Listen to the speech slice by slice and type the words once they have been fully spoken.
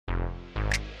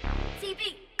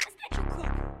DB, what's that you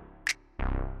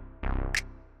cooking?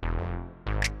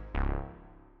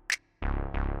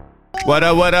 What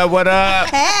up, what up, what up?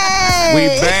 Hey! We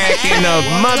back in the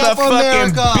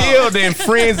motherfucking building,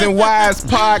 Friends and Wives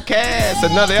podcast.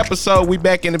 Another episode, we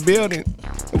back in the building.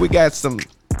 We got some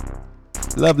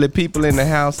lovely people in the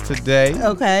house today.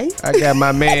 Okay. I got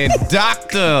my man,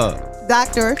 Doctor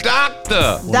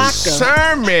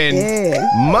Sherman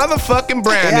motherfucking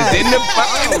Brown is in the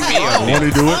fucking building. Want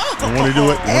to do it? I want to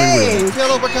do it. Hey.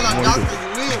 Tell her because I'm Dr.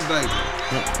 Will,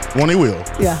 baby. Want he will.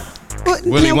 Yeah.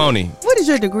 Willie won't he? What is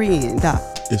your degree in, Doc?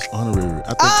 It's honorary.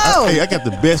 Oh. I got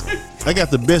the best. I got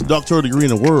the best doctoral degree in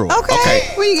the world. Okay.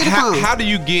 Where you get it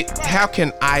from? How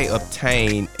can I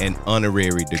obtain an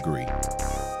honorary degree?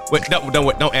 Wait,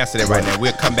 don't answer that right now.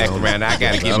 We'll come back around. I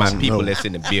gotta get my people that's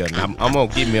in the building. I'm gonna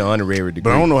give me an honorary degree.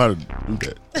 But I don't know how to do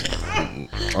that.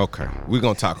 Okay, we're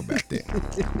gonna talk about that.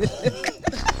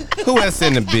 Who else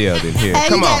in the building here? Hey,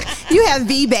 Come on. You have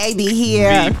V Baby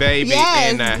here. V Baby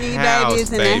yes, in the V house,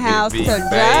 Baby's in baby. the house V today.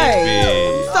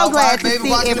 Baby. So glad to baby, see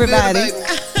watch the everybody. video,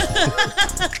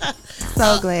 baby.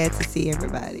 So glad to see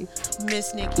everybody.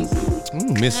 Miss Nikki.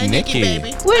 Miss Hey, Nikki.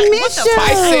 baby. We miss you.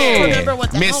 Spicy. Remember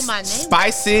what the hell Miss my name was?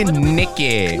 Spicy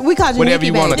Nikki. We called you whatever Nikki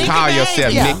you want to Baby. call Nikki yourself,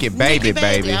 Baby. Yeah. Nikki Baby,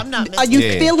 baby. I'm not Miss Are you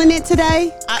Yeah. feeling it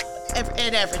today?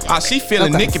 and everything. Oh, she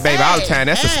feeling Okay. Nikki Baby all the time.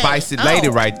 That's a Hey, spicy hey. lady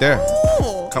right there.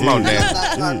 Ooh. Come on, now.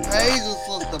 That's my Hazel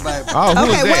sister, baby. Oh, who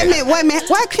Okay, is wait a that? minute.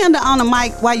 Why Kendall on the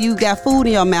mic while you got food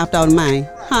in your mouth on mine?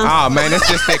 Huh? Oh man, that's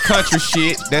just that country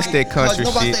shit. That's that country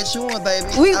Nobody shit. stay chewing, baby.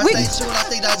 We- I stay chewing, I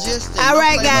stay digesting. All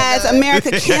right, guys.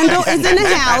 America Kendall is in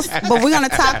the house, but we're gonna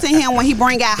talk to him when he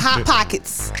bring out hot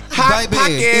pockets. Hot Baby,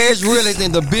 pockets. it's really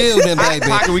in the building, baby.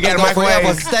 Pocket, we got a It's gonna microwave.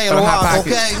 forever stay in For the hot wall,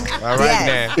 pockets. okay? All right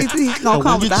Yes. now. He's gonna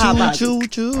come with the hot pockets.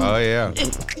 Chew. Oh yeah.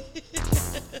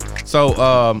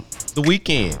 So the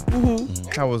weekend.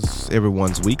 How was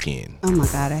everyone's weekend? Oh my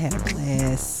God, I had a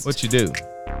blast. What you do?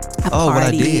 I Oh, what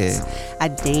I partied. did. I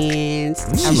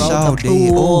danced. She I sure rode the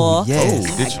did. bull. Oh,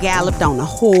 yes. Did I you- galloped on a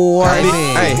horse. How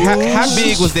big? Hey, how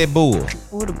big was that bull?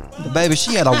 Baby,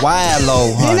 she had a wide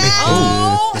load, honey.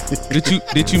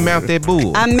 Did you mount that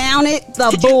bull? I mounted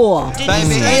the bull. Baby,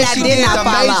 And and I she did did not the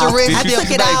fall major off. rest I Did you-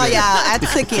 took it all, baby. y'all. I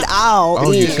took it all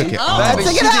Oh, in. you took it. Baby,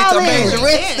 Took she it did all the in. major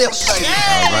rest step, baby.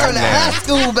 right From the now. high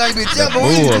school, baby. Tell me bull,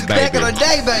 we was back in baby. the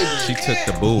day, baby. She took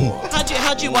the bull.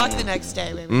 How'd you walk the next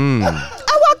day, baby?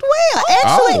 I walked well.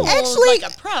 Actually, like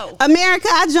a pro. America,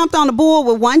 I jumped on the bull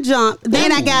with one jump.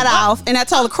 Then I got off and I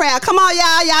told the crowd, come on,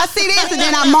 y'all see this? And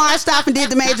then I marched off and did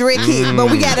the major kick. But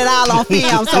we got it all on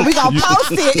film, so we gonna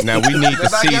post it. Now we need to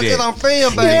Everybody see got that on that.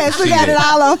 film, baby. Yes, we see got it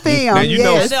that. all on film. Now you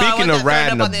know, yes. No, I speaking want of that right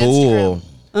riding up a on the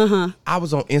bull, I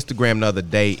was on Instagram the other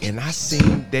day and I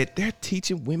seen that they're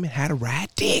teaching women how to ride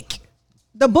dick.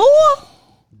 The bull?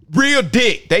 Real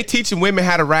dick. They teaching women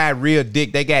how to ride real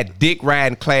dick. They got dick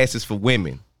riding classes for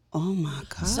women. Oh my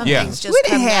God. Some Yeah. things just We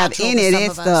didn't come have natural any of to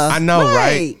that some of us. stuff. I know,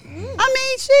 right? I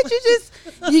mean, shit,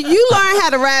 you learn how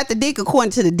to ride the dick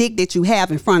according to the dick that you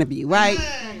have in front of you, right?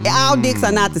 All dicks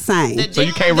are not the same. The So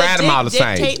you can't ride 'em all the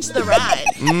same. Dictates the ride.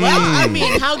 Well, I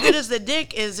mean, how good is the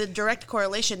dick is in direct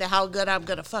correlation to how good I'm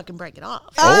gonna fucking break it off.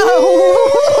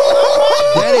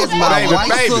 Oh. That is my Baby, white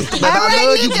baby. sister, baby. All I right,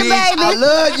 love you, Nikki, bitch. baby. I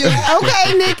love you.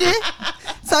 Okay, Nikki.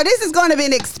 So this is going to be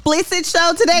an explicit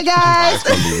show today, guys. It's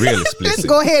gonna be real Let's explicit.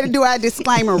 go ahead and do our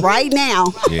disclaimer right now.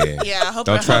 Yeah. Yeah, I hope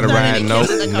Don't try to not ride any no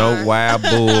kids in the car. wild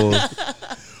bull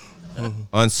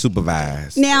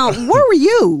unsupervised. Now, where were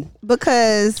you?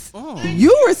 Because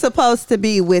you were supposed to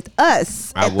be with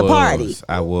us at the party.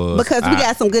 I was. Because we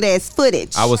got some good ass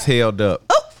footage. I was held up.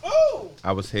 Oh,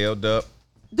 I was held up.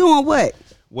 doing what?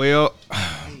 Well,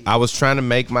 I was trying to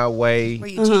make my way, Were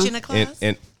you teaching a class?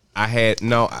 and I had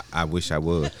no. I wish I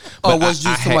would. Oh, But was you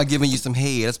I somebody had- giving you some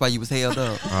head? That's why you was held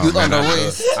up. Oh, You was man, on the I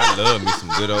wrist. love me some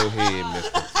good old head,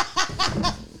 mister.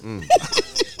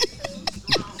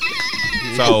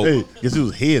 So Hey, guess he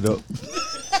was head up.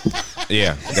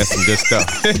 yeah, that's some good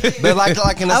stuff. But like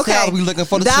in the Okay. South, we looking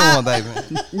for the Doc. chewing,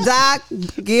 baby. Doc,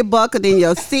 get buckled in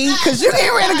your seat because you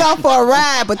getting ready to go for a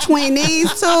ride between these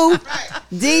two,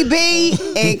 DB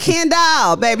and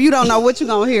Kendall. Baby, you don't know what you're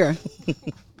going to hear.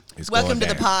 It's Welcome to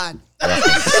going the down.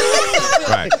 pod.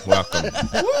 Right, welcome.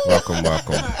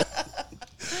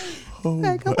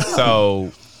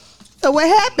 So what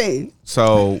happened?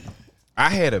 So I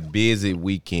had a busy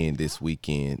weekend this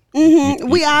weekend.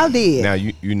 We all did. Now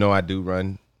you know I do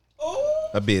run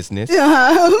a business.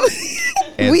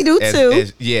 We do too.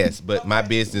 Yes, but my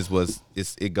business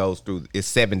it goes through. It's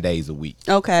 7 days a week,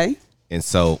 Okay. and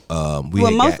so we. Well,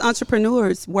 had most got-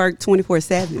 entrepreneurs work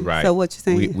 24/7. right. So what you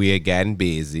saying? We had gotten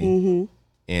busy,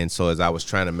 and so as I was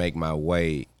trying to make my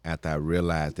way, after I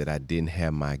realized that I didn't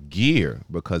have my gear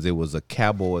because it was a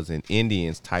Cowboys and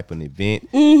Indians type of event.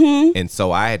 And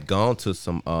so I had gone to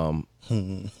some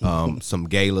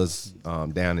galas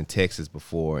down in Texas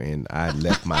before, and I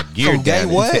left my gear Some gay down.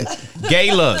 what?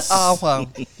 Galas. Oh, wow.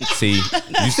 See,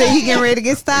 you See, he getting ready to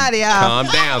get started, y'all. calm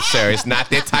down, sir. It's not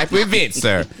that type of event,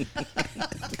 sir.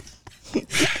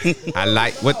 I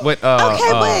like what wait.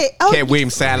 Oh, Cat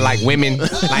Williams sound like women,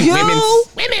 like You- women.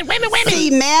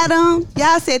 See, madam,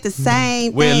 y'all said the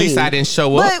same Well, at thing. least I didn't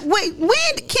show up. But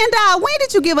wait, Kendall, when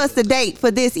did you give us the date for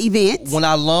this event? When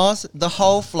I launched the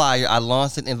whole flyer, I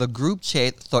launched it in the group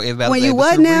chat so everybody When was you able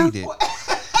what to now? read it.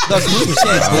 The group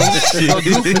chat, boo. The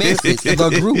group message, the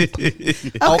group.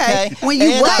 Okay. When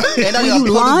you and what? I When got you a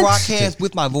public launch? broadcast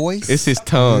with my voice. It's his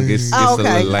tongue. It's Oh, a okay.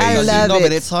 little I lazy. love no, it. but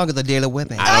that tongue is a daily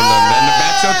weapon. I don't know nothing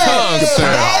about your tongue,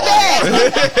 sir.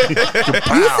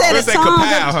 You said Let's the say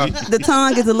kapow, huh?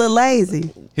 tongue is a little lazy.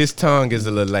 His tongue is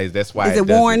a little lazy. That's why Is it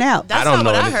doesn't- worn out? I That's don't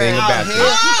know not what I anything heard. about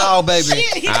this. Oh,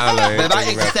 baby. I don't know Baby, I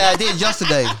anything about exercised did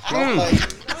yesterday.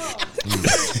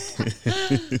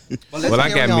 Well, I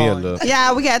got me a little.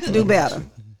 Yeah, we got to do better.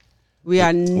 We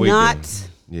are We not.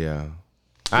 Yeah.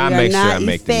 We I'll are make sure I not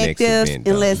make the next effective event.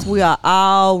 though. unless we are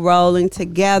all rolling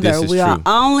together. This is We are true.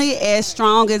 only as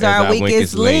strong as our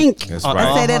weakest link. That's I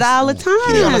right. say that all the She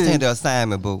didn't understand time. the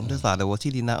assignment, boo. That's all that was. She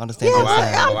did not understand Yeah, the but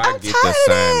assignment. I'm get tired of the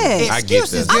assignment. that. I get the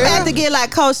Excuses, I'm assignment. about to get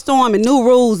like Coach Storm and new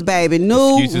rules, baby.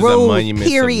 New Excuses are rules. monuments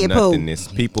Period. of Pooh. nothingness.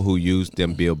 People who use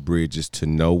them build bridges to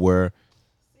nowhere.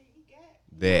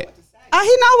 That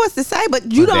He know what to say,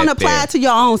 but you But don't that apply there. it to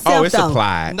your own self. it's though.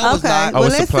 applied. No, it's Okay. not. Well,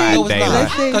 it's let's applied see. No, it's daily. not.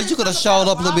 Let's see. Because you could have showed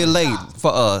up a little bit late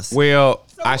for us. Well,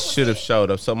 I should have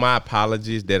showed up. So my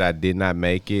apologies that I did not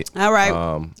make it. All right.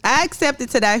 I I accept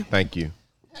it today. thank you.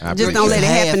 I Just appreciate don't let it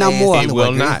happen no half-assed more. It anyway, will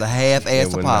girl. not. It's a half-ass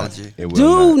It will apology. not. It will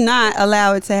Do not. not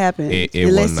allow it to happen. It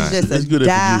Unless will not. it's just It's a good if you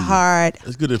die do. hard.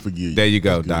 It's good to forgive you. There you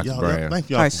go, Thank you. Dr. Y'all- Brown. Thank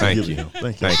y'all for Person. Thank forgiving you.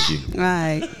 him. Thank you. Thank you.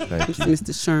 Right. Thank you.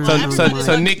 Mr. Sherman.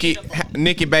 So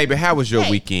Nikki, baby, how was your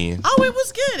Hey. weekend? Oh, it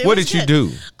was good. What did you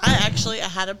do? I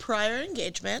had a prior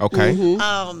engagement. Okay.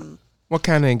 Mm-hmm. What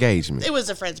kind of engagement? It was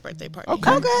a friend's birthday party.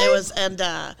 Okay. It was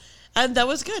and that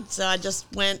was good. So I just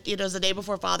went. It was the day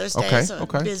before Father's Day. Okay, So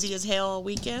okay. busy as hell all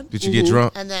weekend. Did you get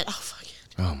drunk? And then fuck it.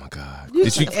 Oh my God!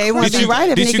 Did you? It wouldn't be right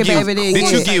if did you Nikki get, Baby didn't Did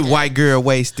get you it. get white girl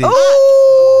wasted?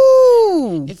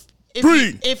 Ooh.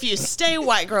 If you stay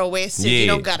white girl wasted, Yeah. you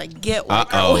don't gotta get white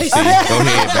girl Uh-oh. See, wasted. go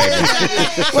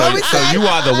ahead, baby. So you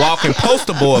are the walking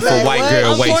poster board for white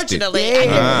girl wasted. Unfortunately,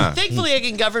 Ah. thankfully I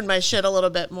can govern my shit a little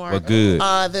bit more. Well, good.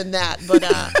 Than that,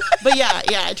 but yeah,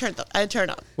 I turned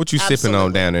up. What you sipping on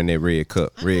Absolutely. down in that red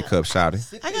cup? Red cup,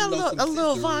 shouty. I got a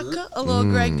little vodka, a little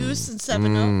Grey Goose, and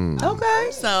 7-Up.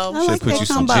 Okay. So I Should like put that you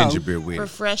some combo. ginger beer with it.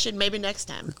 refreshing. Maybe next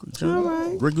time. All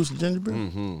right. Grey Goose and ginger beer?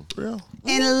 Mm-hmm. Real?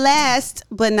 And last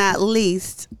but not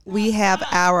least, we have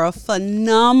our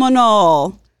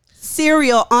phenomenal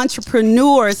serial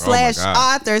entrepreneur slash God.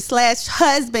 author slash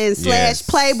husband slash Yes.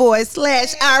 playboy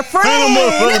slash our Ain't friend. no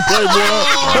motherfucking Playboy.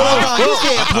 Hold on, you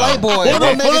said Playboy.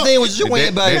 What magazine was you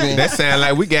in, baby? That sound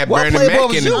like we got What Bernie Playboy Mac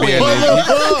was in the you in?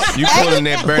 building. You pulling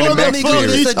that Bernie What Mac the fuck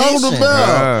spirit. he talking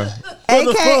about? What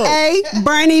the fuck? AKA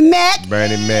Bernie Mac.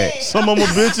 Bernie Mac. Some of my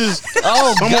bitches.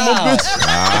 Oh, Some of my God.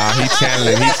 bitches. He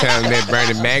channeling that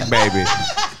Bernie Mac, baby.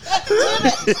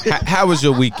 How was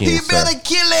your weekend, He sir? better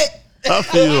kill it. I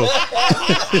feel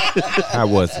How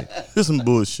was it? this some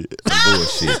bullshit.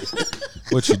 Bullshit.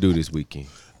 What you do this weekend?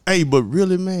 Hey, but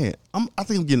really, man, I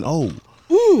think I'm getting old.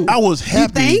 I was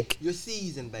happy. Think? You're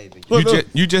seasoned, baby. But,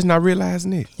 You just not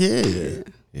realizing it? yeah.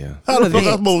 Yeah. How the fuck I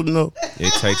vet. supposed to know?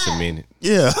 It takes a minute.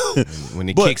 Yeah. When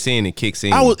it But kicks in, it kicks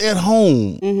in. I was at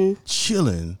home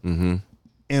chilling,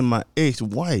 and my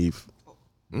ex-wife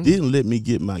didn't let me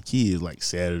get my kids like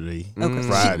Saturday,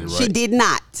 Friday, right? She did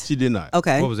not. She did not.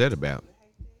 Okay. What was that about?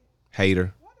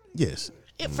 Hater. Yes.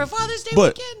 For Father's Day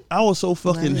But weekend. I was so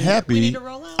fucking happy. We need to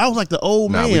roll out? I was like the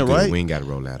old Nah, we man, good. right? We ain't got to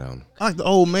roll out on him. I like the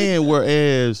old man,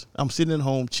 whereas I'm sitting at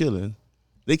home chilling.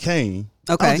 They came.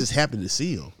 I Okay. was just happy to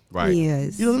see them. Right.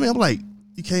 Yes. You know what I mean? I'm like,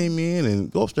 you came in and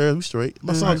go upstairs, we straight.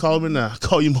 My son called me now.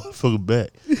 Call you motherfucker back.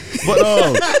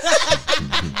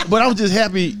 But I was just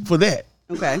happy for that.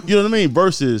 Okay. You know what I mean?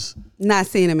 Versus Not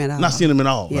seeing him at all. not seeing him at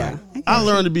all. Yeah. Right? I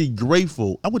learned to be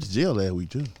grateful. I went to jail last week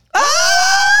too.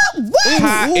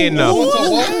 How in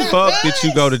the fuck did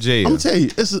you go to I'm jail? gonna tell you,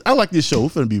 I like this show.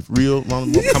 It's gonna be real. Come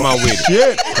on with it.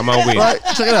 Yeah. Come on with Right? it.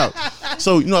 Check it out.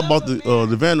 So you know about the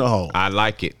Vanderhall. I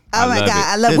like it. Oh my love God.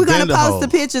 I it. love. That We're gonna post Vanderhall. the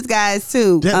pictures, guys,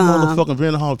 too. That motherfucking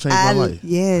Vanderhall changed my life.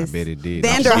 Yes. I bet it did.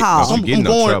 Vanderhall. Don't you get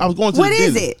no trouble. I was going to What the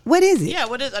is dentist. it? What is it? Yeah,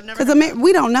 what is? I've never. Because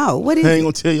we don't know. What is I ain't it?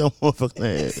 gonna tell y'all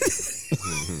motherfucking ass.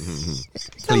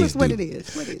 Tell us Please what do. it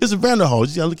is. What it is. It's a Vanderhall.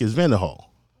 You gotta look at Vanderhall.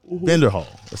 Vanderhall.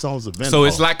 That's all it's a Vanderhall. So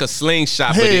it's like a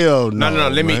slingshot. Hell no.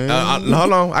 Let me man.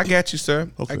 hold on. I got you, sir.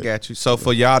 Okay. I got you. So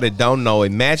for y'all that don't know,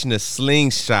 imagine a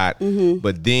slingshot,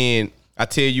 but then I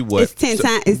tell you what, It's 10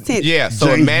 times. It's 10. yeah. So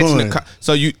James imagine Bond.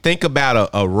 so you think about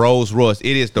a Rolls Royce.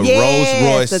 It is the Yes,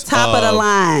 Rolls Royce, the top of the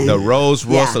line. the Rolls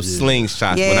Royce Yeah. of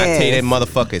slingshots. When I tell you that Yes.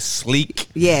 mother is sleek.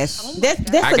 Yes. That's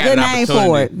I a got good an name for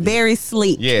opportunity. it. Very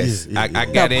sleek. Yes, Yeah, I yeah.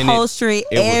 got The in upholstery, it.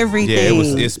 Yeah,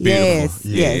 everything. it's beautiful. Yes,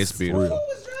 Yeah, yes. it's beautiful.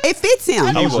 It fits him.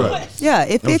 I was right. Yeah,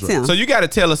 it fits right. him. So you got to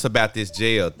tell us about this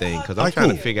jail thing because I'm Alright, trying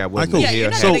cool. to figure out what Alright, cool. Yeah, you're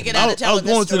not hell gonna happened. get out of telling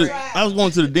this story. I was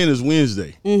going to the dentist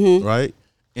Wednesday, right?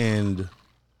 And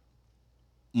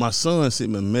my son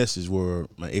sent me a message where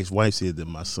my ex-wife said that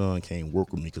my son can't work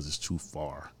with me because it's too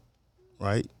far,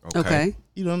 right? Okay.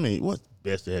 You know what I mean? What's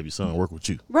best to have your son work with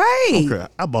you? Right. Okay,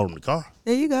 I bought him the car.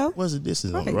 There you go. What's the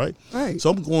distance on it, Right, right? right. So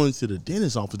I'm going to the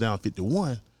dentist office down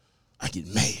 51. I get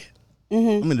mad.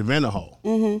 Mm-hmm. I'm in the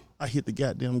Vanderhall. I hit the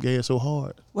goddamn gas so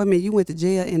hard. Wait a minute, you went to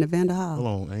jail in the Vanderhall.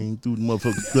 Hold on, I ain't through the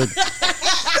motherfucker.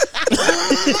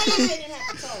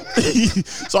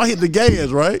 So I hit the gas,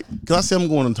 right? Because I said I'm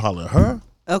going to holler at her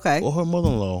Okay. or her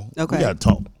mother-in-law. Okay. We got to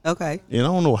talk. Okay. And I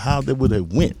don't know how that would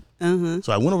have went. Uh-huh.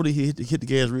 So I went over there, hit the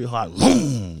gas real hard.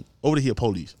 Boom! Over to here,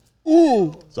 police.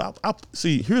 So I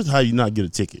see, here's how you not get a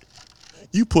ticket.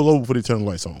 You pull over before they turn the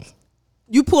lights on.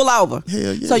 You pull over.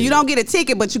 Hell yeah. So you don't get a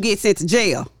ticket, but you get sent to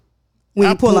jail when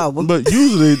you pull over. But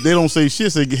usually they don't say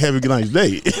shit, say have a good night's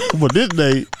day. But this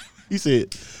day, he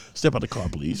said, step out the car,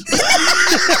 please.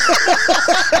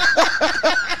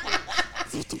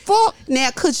 What the fuck? Now,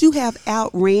 could you have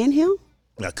outran him?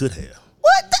 I could have.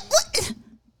 What?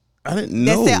 I didn't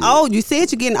know. That's that old. You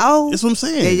said you're getting old. That's what I'm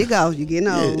saying. There you go. You're getting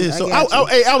old. Yeah, so got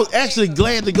you. I was actually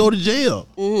glad to go to jail.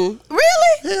 Really?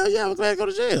 Hell yeah, I was glad to go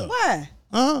to jail. Why?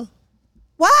 Huh?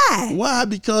 Why? Why?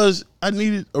 Because I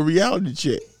needed a reality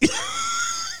check.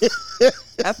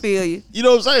 I feel you. You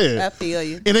know what I'm saying? I feel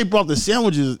you. And they brought the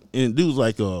sandwiches, and dudes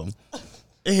like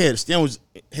they had sandwiches,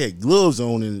 had gloves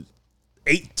on, and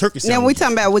ate turkey sandwiches. Now we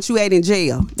talking about what you ate in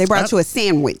jail. They brought you a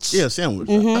sandwich. Yeah, sandwich.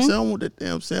 I said I want that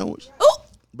damn sandwich. Ooh.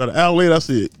 About an hour later, I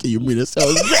said, "Can you bring that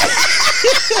sandwich back?"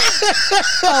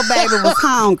 Oh, baby was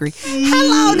hungry. How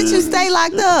long did you stay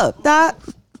locked up, Doc?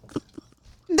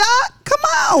 Doc, come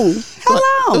on. How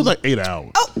long? It was like 8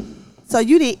 hours. Oh, so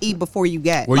you didn't eat before you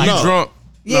got? Were you No. drunk?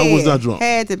 No, I was not drunk.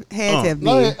 Had to have been.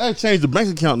 No, I changed the bank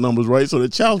account numbers, right? So the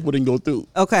child support didn't go through.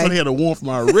 Okay. So they had a warrant for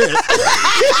my arrest.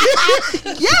 Y'all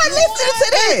listen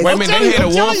to this. Wait a minute, they had a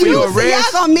warrant for your See, y'all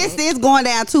arrest? gonna miss this going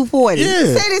down 240.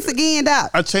 Yeah. Say this again,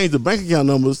 Doc. I changed the bank account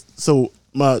numbers, so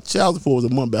my child support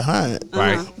was a month behind.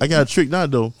 Right. I got a trick now,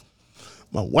 though.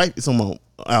 My wife is on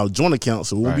our joint account,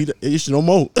 so it won't be the issue no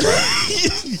more.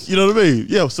 You know what I mean?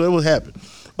 Yeah, so it would happen.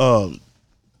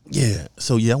 Yeah,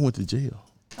 so yeah, I went to jail.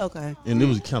 Okay. And it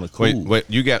was kind of cool. Wait,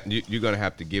 you're gonna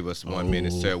have to give us 1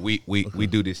 minute, sir. We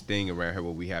do this thing around here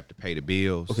where we have to pay the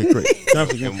bills. Okay, great.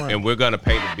 And we're gonna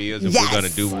pay the bills, and Yes. we're gonna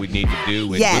do what we need to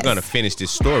do, and Yes. we're gonna finish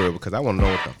this story because I want to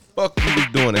know what the fuck you was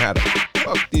doing and how the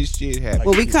fuck this shit happened.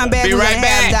 When we come back, Be we're right gonna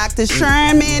have back. Dr.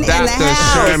 Sherman in the Dr.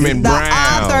 house. Sherman the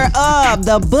Brown. author of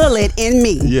The Bullet in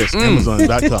Me. Yes,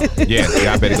 Amazon.com. Yeah,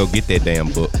 y'all better go get that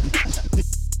damn book.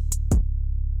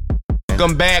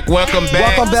 Welcome back, welcome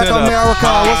back, Welcome back, to the America.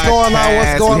 What's going on? What's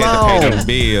podcast. going We had to pay on? them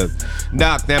bills.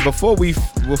 Doc, now before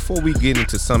we get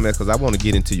into some of that, because I want to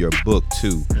get into your book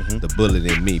too, The Bullet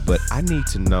in Me, but I need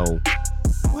to know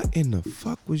what in the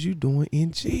fuck was you doing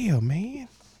in jail, man?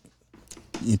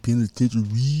 In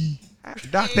penitentiary.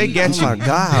 Doc, they got Oh you. my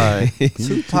God.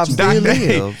 Tupac still Doc,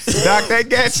 lives. Doc, they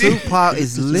got you. Tupac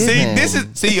is living.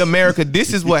 See, America,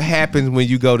 this is what happens when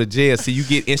you go to jail. See, you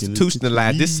get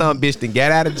institutionalized. This son bitch done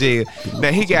got out of jail.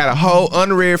 Now he got a whole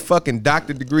honorary fucking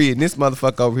doctor degree, and this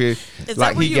motherfucker over here, Is like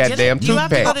that where he you got get damn it? Do you have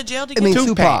to go to two-pack. jail to I get mean, it?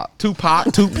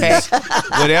 Two-pack,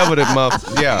 whatever the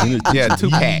motherfucker. Yeah,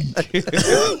 two-pack.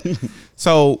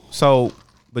 So,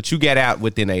 but you got out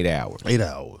within 8 hours. 8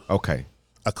 hours. Okay.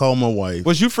 I called my wife.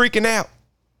 Was you freaking out?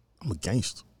 I'm a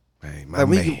gangster. Hey, my Like,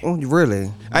 man.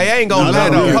 really? I ain't gonna No, lie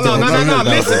no, though. no, Hold on, no.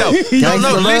 Listen though. Gangsta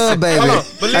listen. love, baby. Hold on,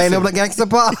 but Ain't listen. no like gangsta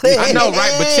party. I know,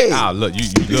 right? But check. Oh, look, you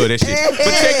love that shit.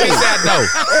 But check this out,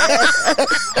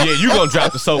 though. Yeah, you gonna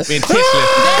drop the soap intentionally.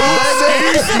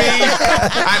 Excuse me.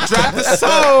 I dropped the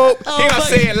soap. He gonna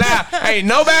say it loud. Ain't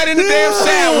nobody in the damn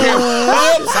shower here.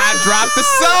 Oops, I dropped the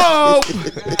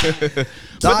soap.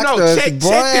 But no, Dr. check this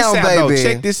Brown, out, though. baby.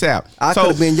 Check this out. I could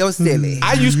have been your silly.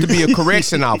 I used to be a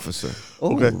correction officer.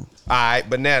 Okay. All right,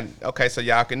 but now, okay, so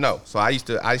y'all can know. So I used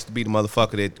to be the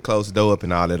motherfucker that closed the door up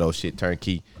and all that old shit,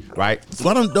 turnkey, right?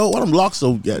 Why them locks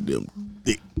so goddamn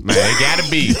thick. Man, it gotta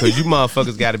be because you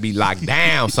motherfuckers gotta be locked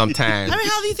down sometimes. I mean,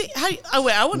 how do you think? I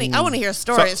want to hear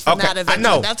stories from that event. I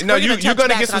know. That's, no, you're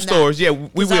gonna get some stories. Yeah,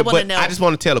 we will. But I just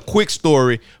want to tell a quick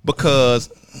story because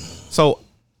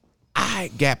I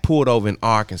got pulled over in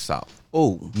Arkansas.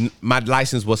 Oh, My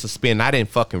license was suspended. I didn't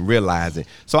fucking realize it.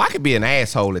 So I could be an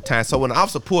asshole at times. So when the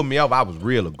officer pulled me over, I was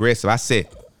real aggressive. I said,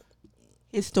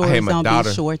 His story's gonna be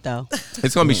short though.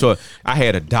 it's gonna be short. I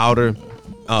had a daughter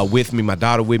with me, my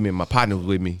daughter with me, and my partner was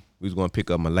with me. We was gonna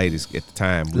pick up my ladies at the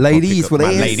time. Ladies with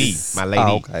my ass? lady. My lady.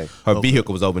 Oh, okay. Her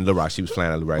vehicle was over in Little Rock. She was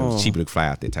flying out of Little Rock. It was cheaper to fly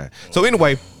out that time. So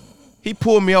anyway, he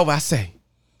pulled me over. I said,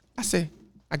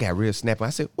 I got real snappy.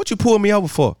 I said, what you pulled me over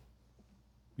for?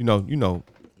 You know,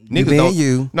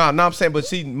 niggas don't. No, I'm saying, but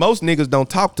see, most niggas don't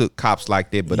talk to cops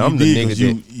like that. But I'm the nigga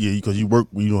that. Yeah, because you work,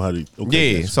 you know how to.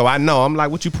 Okay, yeah, so I know. I'm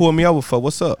like, what you pulled me over for?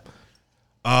 What's up?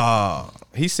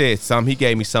 He said something. He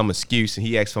gave me some excuse, and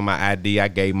he asked for my ID. I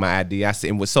gave him my ID. I said,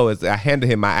 and so as I handed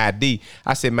him my ID,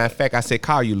 I said, matter of fact, I said,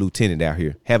 call your lieutenant out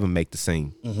here. Have him make the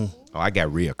scene. Oh, I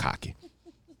got real cocky.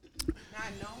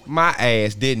 My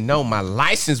ass didn't know my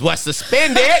license was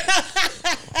suspended.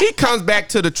 He comes back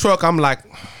to the truck. I'm like,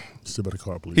 step out of the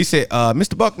car, please. he said,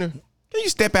 Mr. Buckner, can you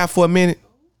step out for a minute?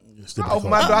 Step I out of the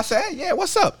opened car. my door. I said, hey, yeah,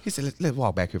 what's up? He said, let's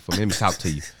walk back here for a minute. Let me talk to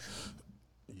you.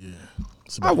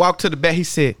 I walked to the back. He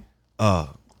said,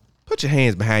 put your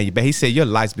hands behind your back. He said, your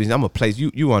license business. I'm going to place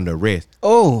you under arrest.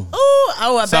 oh,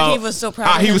 I bet he was so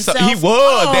proud of himself. He was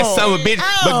that son of a bitch.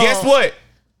 But guess what?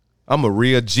 I'm a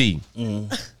real G.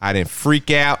 I didn't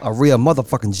freak out. a real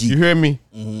motherfucking You G. hear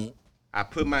me? I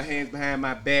put my hands behind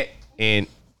my back and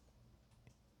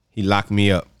he locked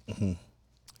me up.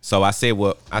 So I said,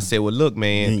 well, look, You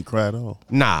man. ain't cried at all.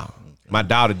 Nah, my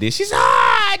daughter did. She said,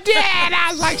 Dad.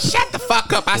 I was like, shut the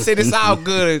fuck up. I said, it's all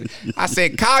good. I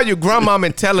said, call your grandmama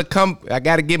and tell her come. I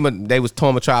got to give them. They was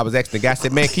torn my trial. I was asking the guy. I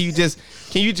said, man, can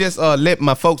you just let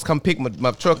my folks come pick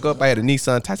my truck up? I had a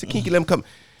Nissan. I said, can you let them come?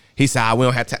 He said, we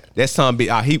don't have time. That son be,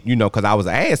 because I was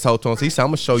an asshole to him. So he said, I'm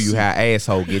going to show you how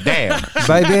asshole get down.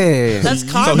 Baby. That's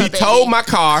karma. So he baby. told my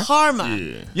car. Karma.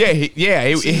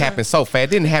 It happened so fast. It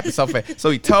didn't happen so fast. So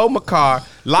he told my car,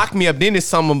 locked me up. Then there's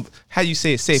some, how you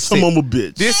say it? Some of them a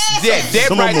bitch. That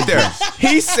Some right of 'em there.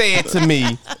 He said to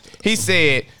me,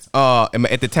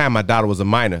 at the time my daughter was a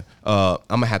minor, I'm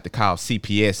going to have to call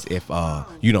CPS if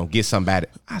you don't get somebody.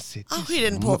 I said, Oh, he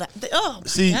didn't pull that. Oh,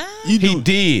 See, God. you do. he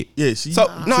did. Yeah, see. So,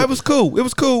 no, it was cool. It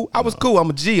was cool. I was cool. I'm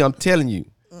a G, I'm telling you.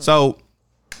 So,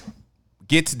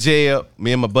 get to jail.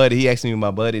 Me and my buddy, he asked me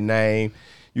my buddy's name.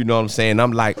 You know what I'm saying?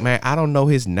 I'm like, man, I don't know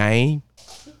his name.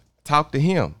 Talk to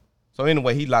him. So,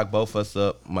 anyway, he locked both of us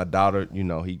up. My daughter,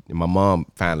 my mom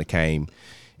finally came.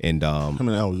 And How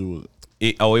many hours was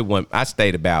it? it went. I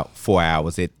stayed about 4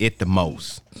 hours at the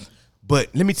most. But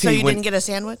let me So tell you when, didn't get a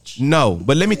sandwich? No,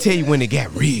 but let me tell you when it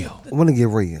got real. I want to get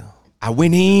real. I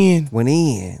went in Went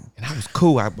in. and I was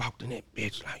cool. I walked in that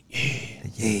bitch like, yeah.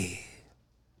 Yeah.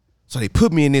 So they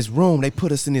put me in this room. They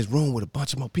put us in this room with a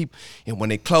bunch of more people. And when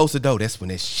they closed the door, that's when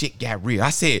that shit got real. I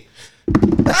said,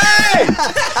 hey!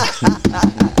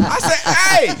 I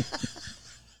said,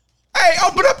 hey,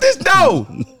 open up this door.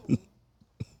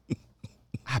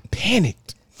 I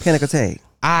panicked. Panic attack.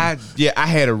 I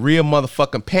had a real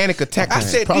motherfucking panic attack. I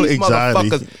said, Probably these anxiety.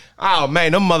 motherfuckers, oh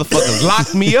man, them motherfuckers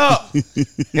locked me up.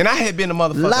 And I had been the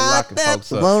motherfucker locking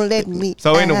folks up. Won't let me.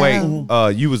 So anyway,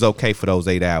 you was okay for those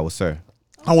 8 hours, sir.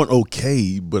 I went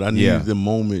okay, but I needed Yeah. the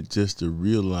moment just to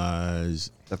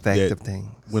realize The fact that of things.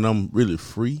 when I'm really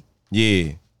free,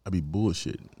 Yeah, I be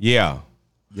bullshitting. yeah.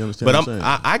 You understand But what I'm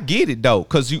saying? I get it though,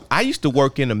 cause I used to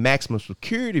work in a maximum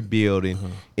security building,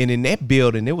 and in that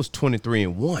building it was 23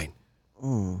 and 1,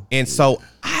 and so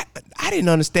I didn't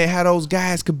understand how those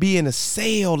guys could be in a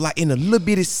cell, like in a little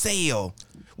bitty cell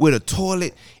with a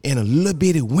toilet and a little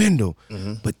bitty window,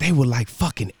 but they were like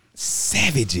fucking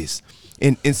savages.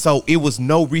 And so it was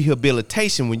no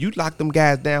rehabilitation. When you lock them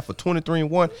guys down for 23 and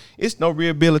 1, it's no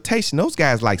rehabilitation. Those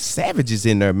guys like savages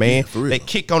in there, man. for real. They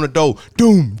kick on the door,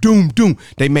 doom, doom, doom.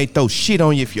 They may throw shit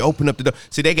on you if you open up the door.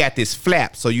 See, they got this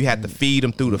flap, so you have to feed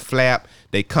them through the flap.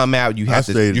 They come out, you have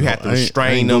to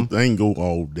restrain them. I ain't go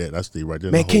all that. I stay right there.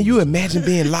 in Man, the can hole. you imagine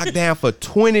being locked down for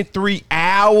 23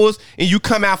 hours and you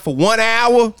come out for 1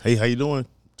 hour? Hey, how you doing?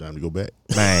 Time to go back.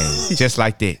 Man, just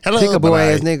like that. Hello, Pick a boy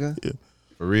bye-bye. ass nigga. Yeah.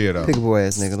 For real though. Pick a boy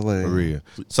ass nigga. For real.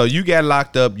 So you got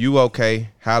locked up. You okay?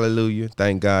 Hallelujah.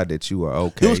 Thank God that you are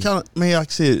okay. It was kind of, man, like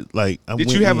I said, like I Did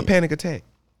went you have in. a panic attack?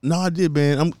 No, I did,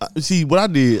 man. See what I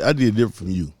did different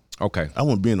from you. Okay. I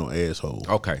wasn't being no asshole.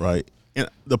 Okay. Right. And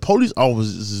the police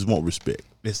officers just want respect.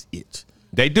 That's it.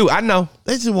 They do. I know.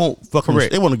 They just want fucking.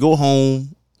 Correct. They want to go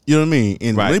home You know what I mean?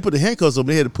 And Right. when they put the handcuffs on,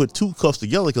 they had to put 2 cuffs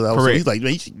together because I was. Correct. He's like,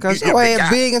 man, you should Because get your that ass guy.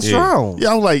 big and Yeah. strong. Yeah,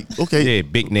 I was like, okay. Yeah,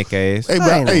 big neck ass. Hey, bro,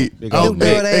 Ain't it? hey, Big I old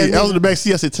neck. was in the back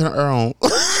seat. I said, turn her on.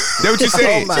 That what you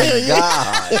said? Oh my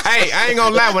God. Hey, I ain't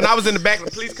gonna lie. When I was in the back of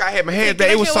the police car, I had my hands Can there.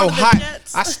 I It was get so one of the hot.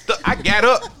 jets? I got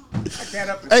up.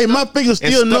 Hey, my finger's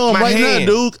And still stuck numb my right hand.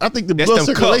 now, dude. I think the That's blood them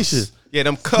circulation. cuffs. Yeah,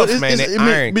 them But cuffs, man. That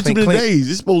iron. been too Clink, many clink. days.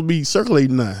 It's supposed to be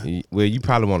circulating now. Well, you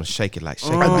probably want to shake it like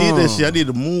shake I did that shit. I did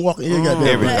the moonwalk. Yeah,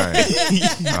 goddamn right.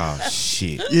 everything. Oh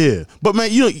shit. Yeah, but man,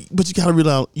 you gotta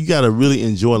realize you gotta really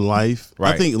enjoy life. I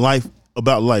Right. think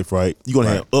about life, right? You're gonna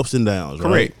Right. have ups and downs, right?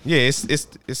 Correct. Yeah, it's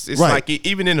Right. like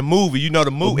even in the movie, you know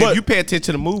the movie. But- if you pay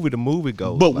attention to the movie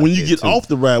goes. But like when you that, get too. off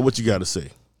the ride, what you gotta say?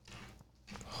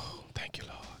 Thank you,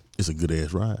 Lord. It's a good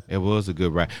ass ride. It was a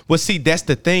good ride. Well, see, that's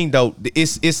the thing though.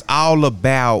 It's all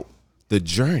about the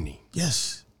journey.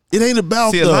 Yes, it ain't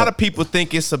about. See, a lot of people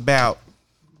think it's about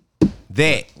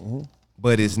that,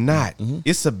 but it's not.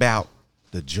 It's about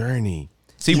the journey.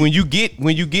 See, when you get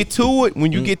to it,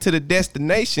 when you get to the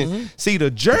destination, see,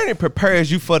 the journey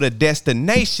prepares you for the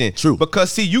destination. True.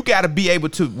 Because see, you got to be able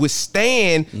to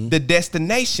withstand the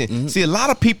destination. See, a lot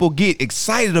of people get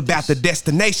excited about the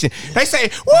destination. They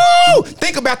say, "Woo!"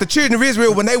 Think about the children of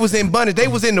Israel when they was in bondage. They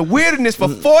was in the wilderness for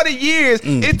 40 years.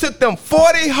 It took them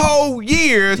 40 whole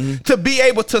years to be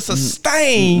able to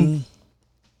sustain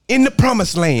in the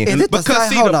promised land. Is it the Because same-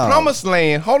 see, hold the on. promised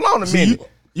land. Hold on a minute.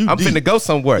 I'm deep. finna go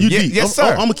somewhere. You Yeah, deep. yes, sir.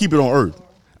 I'm gonna keep it on Earth. You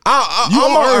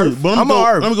I'm on Earth. but I'm on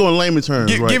Earth. I'm going in layman terms.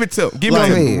 Give right? it to him. Give it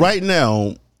like, to him. right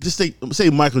now. Just say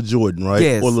Michael Jordan, right?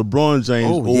 Yes. Or LeBron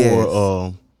James, Oh,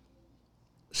 or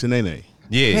Shanae.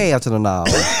 Yeah. Hell to the now.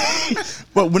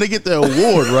 But when they get the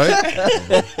award, right?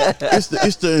 it's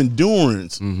the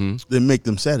endurance that make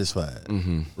them satisfied,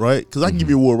 right? Because I can give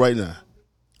you an award right now.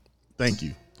 Thank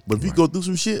you. But if you go through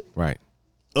some shit, Right.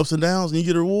 ups and downs, and you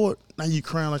get a reward, now you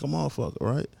crying like a motherfucker,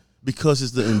 right? Because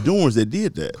it's the endurance that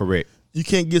did that. Correct. You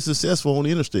can't get successful on the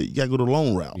interstate. You got to go the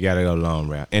long route. You gotta go long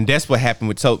route, and that's what happened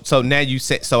with. So now you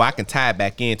said, so I can tie it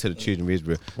back into the children of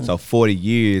Israel. So 40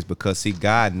 years, because see,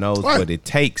 God knows Right. what it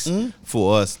takes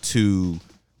for us to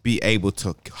be able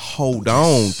to hold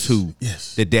on to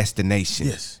Yes. the destination.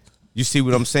 Yes. You see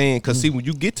what I'm saying? Because see, when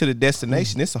you get to the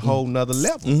destination, it's a whole nother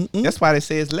level. That's why they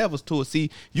say it's levels to it. See,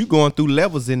 you going through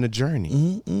levels in the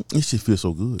journey. This shit feels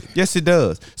so good. Yes, it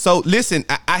does. So listen,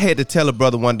 I had to tell a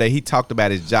brother one day. He talked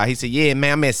about his job. He said, "Yeah,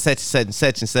 man, I'm at such and such and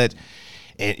such and such."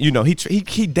 And you know, he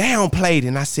downplayed.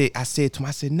 And I said to him,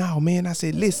 I said, "No, man." I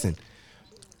said, "Listen,"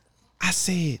 I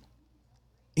said,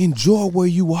 "Enjoy where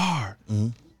you are."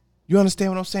 You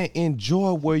understand what I'm saying?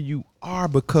 Enjoy where you are,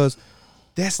 because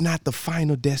that's not the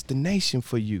final destination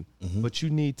for you. But you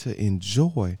need to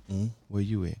enjoy where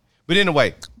you at. But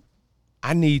anyway,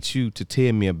 I need you to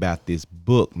tell me about this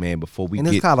book, man, before we And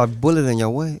get. it's called a bullet in your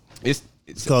way. It's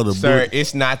called a sir. bullet.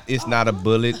 It's not a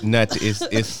bullet. Nothing.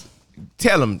 It's.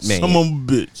 Tell him, man. Some of them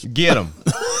bitch. Get him.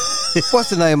 What's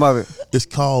the name of it? It's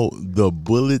called The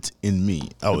Bullet in Me.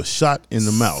 I was shot in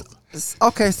the mouth.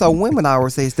 Okay, so women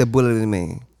always say it's the bullet in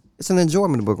me. It's an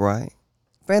enjoyment book, right?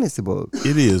 Fantasy book.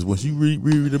 It is. Once you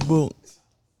read the book,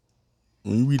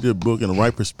 when you read the book in the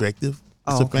right perspective,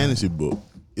 it's a Okay. fantasy book.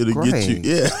 It'll get you. Great.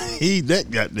 Yeah, he that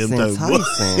goddamn It's type of book.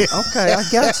 enticing. Okay, I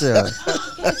got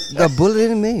you. The bullet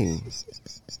in me.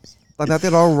 Like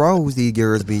that old rose these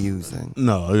girls be using.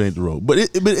 No, it ain't the road. But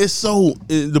it's so.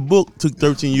 The book took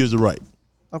 13 years to write.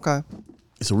 Okay.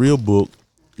 It's a real book,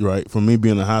 right? From me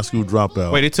being a high school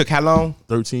dropout. Wait, it took how long?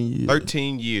 13 years.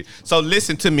 13 years. So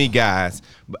listen to me, guys.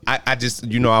 I just,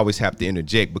 I always have to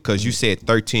interject because you said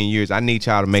 13 years. I need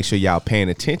y'all to make sure y'all paying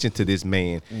attention to this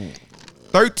man.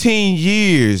 13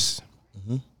 years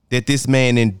that this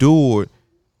man endured.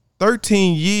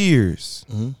 13 years.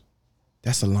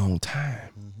 That's a long time.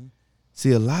 See,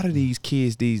 a lot of these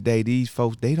kids these days, these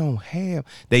folks, they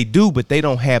do, but they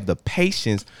don't have the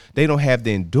patience. They don't have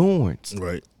the endurance.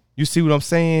 Right. You see what I'm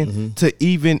saying? To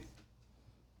even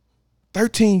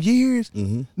 13 years,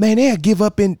 man, they'll give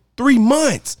up in 3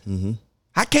 months.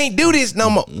 I can't do this no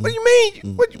more. What do you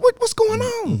mean? What's going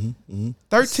on?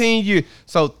 13 years.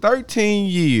 So 13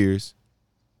 years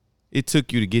it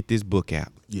took you to get this book out,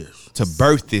 Yes. to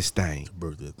birth this thing.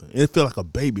 Birthday thing. And it felt like a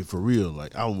baby for real.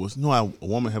 Like I was, how a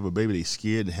woman have a baby, they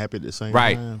scared and happy at the same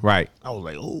Right, time. right, I was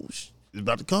like, oh, it's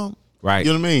about to come. right.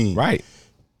 You know what I mean? Right.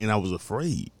 And I was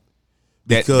afraid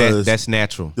That's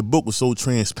natural. the book was so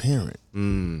transparent.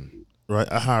 Right.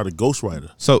 I hired a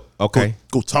ghostwriter. So, okay.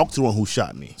 Go talk to the one who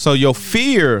shot me. So your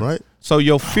fear, Right. So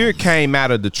your fear came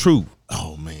out of the truth.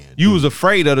 Oh man. You was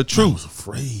afraid of the I truth. was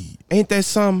afraid. Ain't that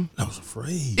something? I was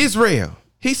afraid. Israel.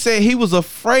 He said he was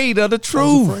afraid of the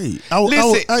truth. afraid.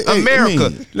 Listen,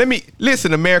 America.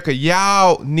 Listen, America.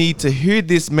 Y'all need to hear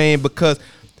this man because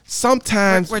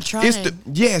sometimes We're trying.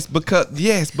 it's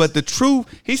but the truth.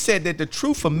 He said that the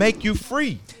truth will make you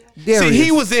free. There See, it he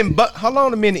is. was in. Hold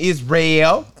on a minute,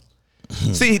 Israel.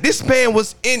 See, this man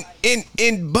was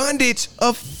in bondage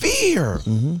of fear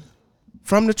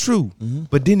from the truth.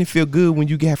 But didn't it feel good when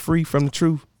you got free from the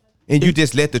truth and you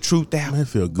just let the truth out? Man,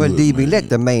 feel good. But DB, man. let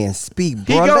the man speak,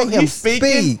 bro. go- Let him he's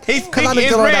speaking. speak. He's Cause I'm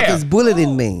speaking. throwing out Israel. this bullet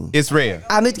in me. Israel.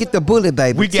 I need to get the bullet,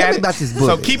 baby. We Tell got me it. about this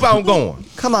bullet. So keep on going.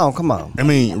 Come on. I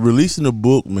mean, releasing the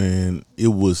book, man, it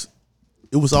was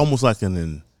almost like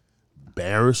an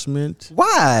embarrassment.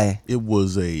 Why? It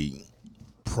was a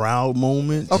proud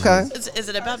moment. Okay. Is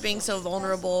it about being so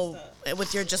vulnerable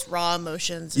with your just raw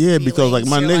emotions? And Yeah, because, like, feelings?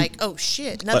 my You're name- like, oh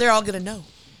shit, now they're all gonna know.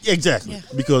 Yeah, exactly. Yeah.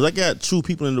 Because I got two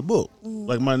people in the book.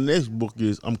 Like my next book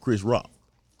is I'm Chris Rock.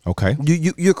 Okay.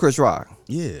 You're Chris Rock.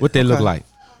 Yeah. What they look Okay. like?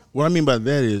 What I mean by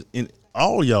that is, in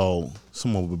all y'all,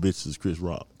 some of the bitches is Chris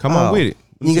Rock. Come on Oh. with it.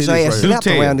 You get your Say ass this right slapped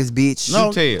here. around this bitch.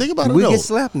 No, tell. think about it. We though. get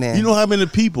slapped now. You know how many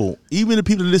people, even the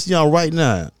people that listen to y'all right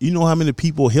now, you know how many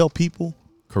people help people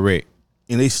Correct.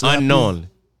 and they slap Unknowingly. you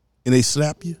and they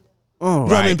slap you. You know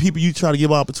how Right. many people you try to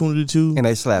give opportunity to? And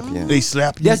they slap you. They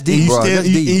slap you. That's deep, and you bro. stand, That's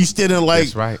you, deep. And you standing like,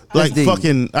 That's right. like That's deep.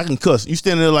 fucking. I can cuss. You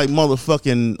standing there like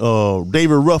motherfucking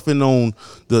David Ruffin on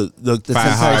the Fire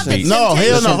Temptations. heartbeat. No,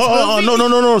 hell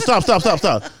no. Temptations No.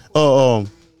 Stop.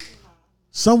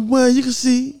 Somewhere you can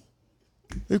see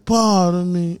a part of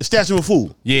me. Statue of a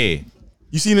Fool. Yeah.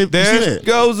 You seen it? You seen There that?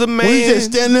 goes a man. When he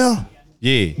just stand there,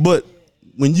 Yeah. but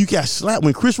when you got slapped,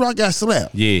 when Chris Rock got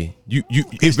slapped, Yeah. You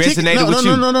it his ticket- resonated with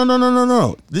you.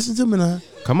 No. Listen to me now.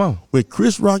 Come on. When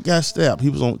Chris Rock got stabbed, he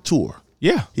was on tour.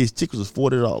 Yeah. His ticket was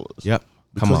 $40. Yep.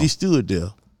 Because Come on. he stood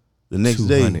there. The next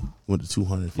day 200. went to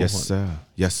 200. Yes, sir.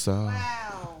 Yes, sir.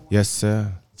 Yes,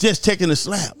 sir. Just taking a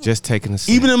slap. Just taking a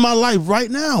slap. Even in my life right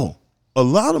now, a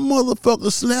lot of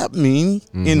motherfuckers slap me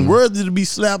and worthy to be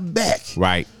slapped back.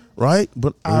 Right. Right?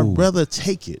 But I'd rather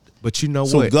take it But you know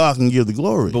so what? God can give the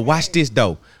glory. But watch this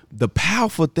though. The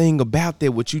powerful thing about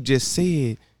that, what you just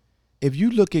said, if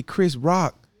you look at Chris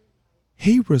Rock,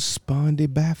 he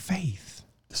responded by faith.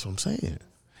 That's what I'm saying.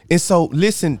 And so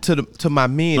listen to my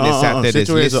men that's out there Sit that's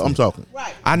your ass up. listening. I'm talking.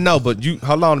 I know, but you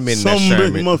hold on a minute, now, Some big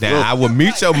Sherman. motherfucker. Now, I will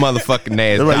mute your motherfucking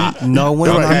ass. That's right. Doc. No,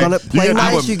 we're All not right. gonna You play got-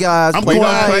 nice, you guys. I'm Play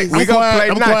quiet. nice. We gonna play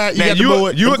I'm nice. quiet. You Now got the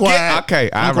board. you I'm again. quiet. Okay,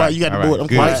 I'm all quiet. right. You got the all right, board. I'm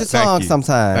good. quiet. Watch your Thank tongue you.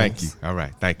 sometimes. Thank you. All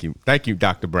right. Thank you,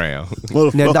 Dr. Brown.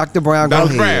 Motherfucker. Now, Dr. Brown, go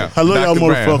Dr. ahead. Brown. I love y'all, Dr.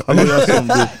 Brown. motherfucker. I love y'all, some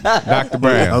bitch. Dr. I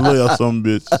Brown. love y'all, some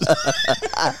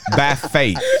bitch. By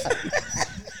faith.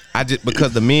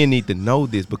 Because the men need to know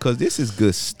this, because this is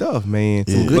good stuff, man.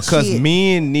 Good Because shit.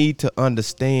 men need to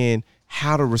understand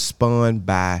how to respond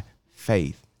by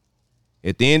faith.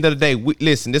 At the end of the day,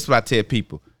 listen, this is what I tell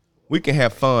people. We can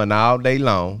have fun all day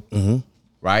long,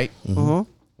 right?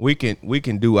 We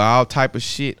can do all type of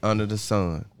shit under the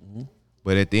sun.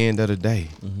 But at the end of the day,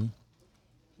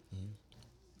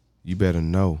 you better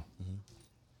know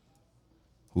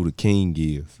who the king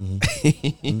is.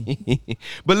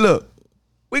 But look,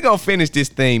 we're going to finish this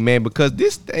thing, man, because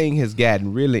this thing has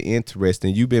gotten really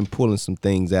interesting. You've been pulling some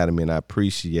things out of me, and I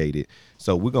appreciate it.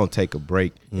 So we're going to take a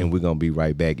break, and we're going to be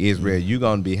right back. Israel, you're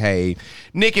going to behave.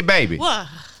 Nikki, baby, What?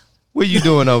 what you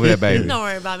doing over there, baby? Don't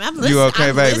worry about me. I'm listening. You okay,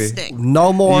 I'm baby? listening.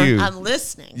 No more. You. I'm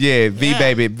listening. Yeah,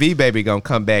 V baby gonna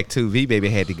come back too. V baby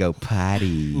had to go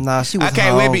potty. Nah, she was okay,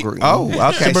 hungry. Oh,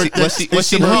 okay. Was she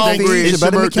birthday. hungry? She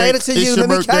better be catered to you. Let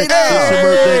me cater. It's your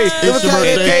birthday. It's your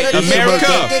birthday. Okay, It's your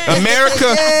birthday.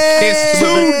 America, it's 2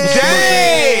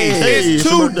 days. It's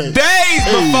 2 days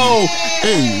before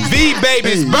V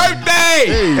baby's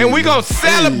birthday, and we gonna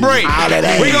celebrate.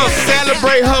 We gonna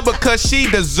celebrate her because she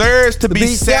deserves to be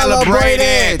celebrated.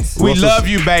 We Russell- love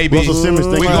you, baby. Russell Simmons,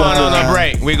 thank We you. going on a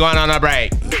break. We going on a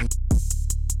break.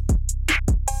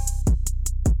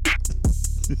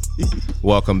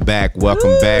 Welcome back.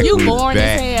 You We boring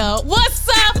back. as hell. What's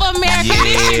up, America? Yeah,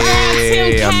 This is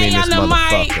your girl, Tim K I'm in this on the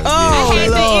mic. motherfucker. Oh,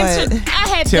 Yeah. I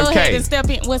had to Tim go ahead K. and step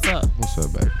in. What's up? What's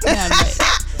up, baby? Yeah,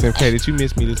 but- Tim K, did you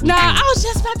miss me this No, weekend? I was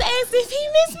just about to ask if he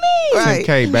missed me. Right. Tim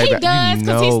K, baby, He does you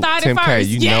because he know, started Tim first. K,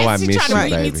 you know I Yes, he missed tried to you,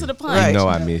 beat me baby. to the punch. You know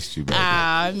I missed you, baby.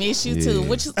 I miss you Yeah. too.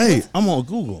 Which is Hey, I'm on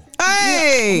Google.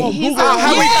 Hey, How we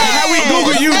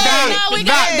Google you, No, Doc? we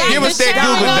got Doc, give us Dr. that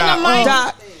Google, Sean on the Doc. mic.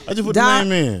 Doc, I just put Doc. the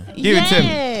name in. Give it to me.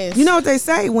 Yes. you know what they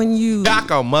say when you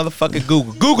Doc on motherfucking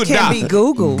Google. Google can Doc. be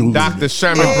Googled. Dr.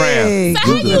 Sherman Hey, So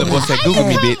how you- Brown. Boy say Google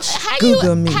me, bitch.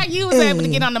 Google me. How you was able to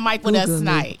Hey, get on the mic with us Google me.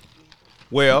 tonight?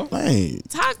 Well, Hey,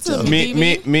 Talk to me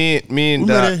me, and We met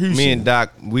Doc, at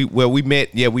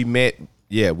Houston. we met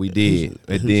Yeah, we did.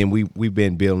 And then we've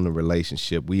been building a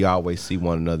relationship. We always see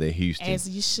one another in Houston. As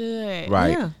you should.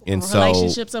 Right. Yeah. And so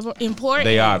Relationships are important.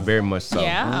 they are very much so.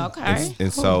 Yeah, okay.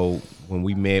 And so when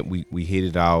we met, we hit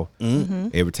it off.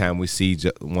 Every time we see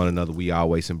one another, we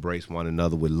always embrace one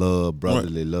another with love,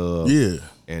 brotherly love. Yeah.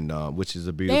 And which is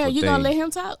a beautiful There, you thing. gonna let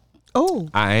him talk? Oh,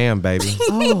 I am, baby.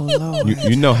 oh Lord.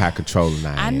 You know how controlling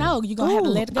I am. I know. You're gonna have to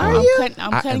let it go. Are I'm you? cutting,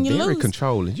 I'm I am cutting you very loose.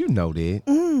 controlling. You know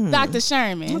that. Dr.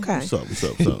 Sherman. Okay. What's up? What's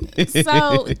up? What's up?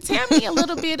 So tell me a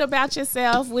little bit about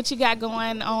yourself, what you got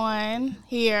going on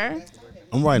here.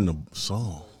 I'm writing a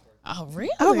song. Oh, really?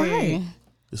 All right.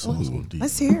 This song's gonna deep.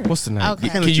 Let's hear it. What's the name? Okay.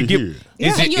 Can Let you you give? hear it.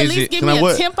 Is Can it? you at Is least it? give can me I a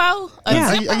what? tempo? A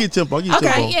Yeah. tempo? I get tempo. I get Okay,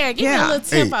 tempo. yeah, give me Yeah. a little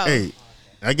tempo. Hey,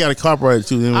 I got a copyright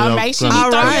too. Then Oh, make sure you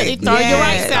All throw, right. your, throw your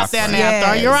rights Yes. out there now. Yes.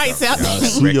 Throw your rights out there.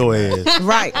 sue your ass.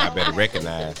 Right. I better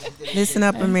recognize. Listen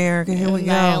up, America. Here we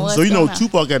Man, go. what- So you know going on?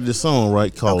 Tupac got this song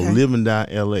right called Okay. "Live and Die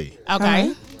L.A."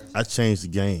 Okay. I changed the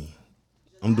game.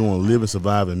 I'm doing "Live and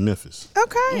Survive" in Memphis.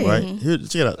 Okay. Right here,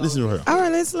 check it out. Listen to her. All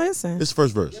right, let's listen. This is the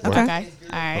first verse. Right? Okay. Okay.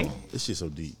 All right. This shit's so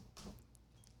deep.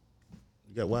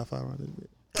 You got Wi-Fi around this bit?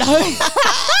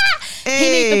 He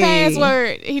need the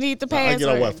password. He need the I password. get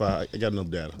on Wi-Fi. I got enough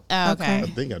data. Okay. I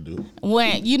think I do.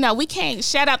 When we can't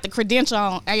shout out the credential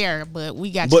on air, but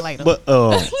we got you later. But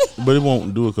it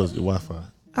won't do it because of the Wi-Fi.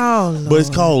 Oh, Lord. But it's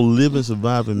called "Live and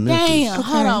Survive" in Memphis. Damn,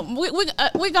 hold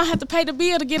on. We gonna have to pay the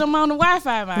bill to get them on the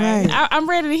Wi-Fi, man. Right. I'm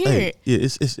ready to hear Hey, it. yeah,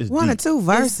 it's One or deep. two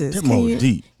verses. That Can more you-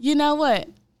 deep. You know what?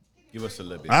 Give us a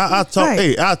little bit. I talk. Right.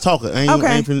 Hey, I talk. I ain't,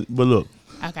 Okay. ain't finna, but look.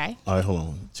 Okay. All right, hold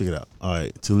on. Check it out. All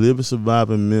right. To live and survive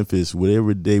in Memphis, with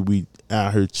every day we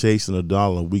out here chasing a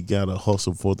dollar, we got to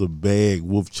hustle for the bag.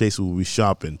 Wolf chasing when we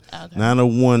shopping. Okay.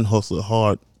 901 hustle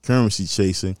hard, currency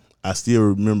chasing. I still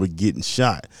remember getting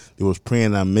shot. There was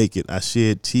praying I make it. I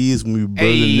shed tears when we burned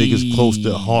the niggas close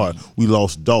to heart. We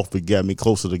lost Dolph, it got me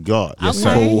closer to God. Yes,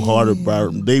 sir. Cold hearted by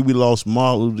the day we lost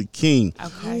Martin Luther King.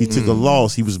 Okay. He took a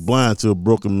loss. He was blind to a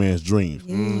broken man's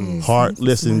dreams. Heart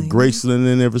lesson,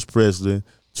 Graceland and Elvis Presley.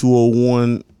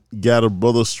 201 got a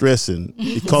brother stressing.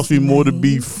 It cost me more to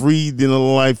be free than a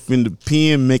life in the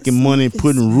pen, making money and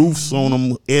putting roofs on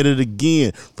them at it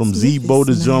again. From Zebo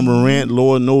to John Morant,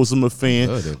 Lord knows I'm a fan.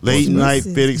 Late night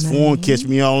FedEx Forum, catch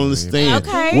me all in the stand.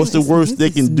 Okay. What's the worst they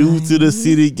can do to the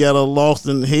city? Got a lost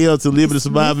in hell to live and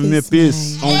survive in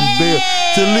Memphis. On bail.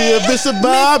 To live and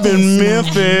survive in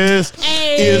Memphis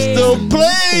is the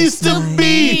place to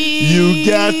be. You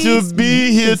got to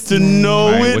be here to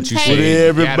know Right, it. what you What said.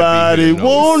 everybody You gotta be here to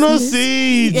know wanna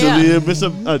see. Yeah. To live and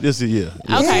survive. This is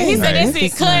yeah. Okay. He said that's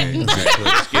it. Cut.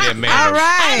 Let's get that man. All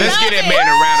right. Let's get that man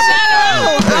a round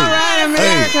of applause. All right,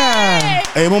 America.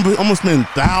 Hey, I'm gonna spend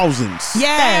thousands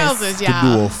Yes. Thousands, to do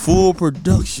y'all. a full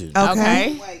production. Okay.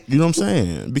 Okay. You know what I'm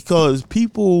saying? Because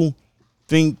people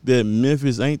think that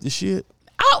Memphis ain't the shit.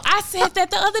 Oh, I said that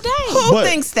the other day. Who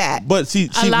thinks that? But see,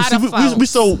 lot of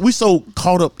we so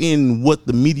caught up in what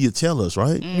the media tell us,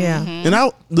 right? Yeah. And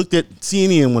I looked at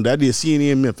CNN one day. I did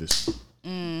CNN Memphis,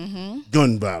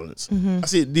 gun violence. I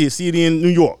said did CNN New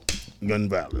York, gun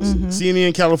violence.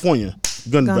 CNN California,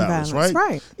 gun violence, violence,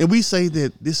 right. And we say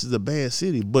that this is a bad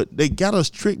city, but they got us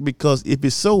tricked because if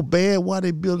it's so bad, why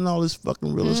they building all this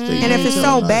fucking real estate? And if it's so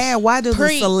Telling us. bad, why do the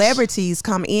Preach. celebrities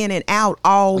come in and out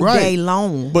all Right. day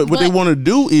long? But what they But- want to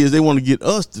do is they want to get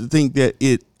us to think that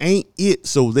it ain't it,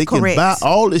 so they Correct. can buy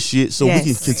all this shit, so we can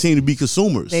Yes. continue to be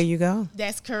consumers. There you go.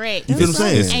 That's correct. You feel what I'm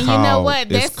saying? It's And called, you know what?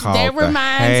 It's That's, called that the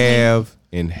reminds me. have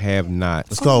and have not.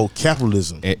 It's called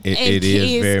capitalism. It And is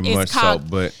kids, very it's much so, called-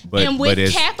 but and with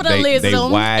it's, capitalism, they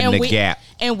widen and the with, gap.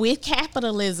 And with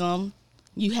capitalism,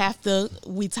 you have to.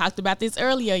 We talked about this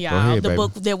earlier, y'all. ahead, the baby.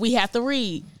 book that we have to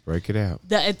read. Break it out.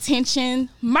 The attention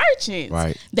merchants,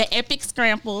 Right. The epic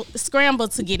scramble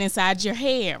to get inside your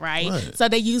head, right? Right. So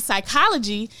they use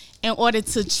psychology in order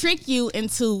to trick you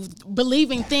into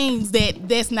believing things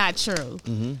that's not true.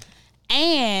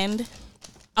 And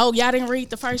y'all didn't read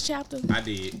the first chapter? I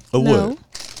did. Or No. what?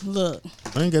 Look,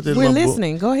 I ain't got that. We're in my book.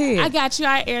 listening. Go ahead. I got you.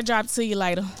 I airdrop to you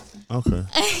later. Okay.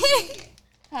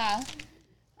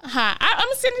 Huh? I'm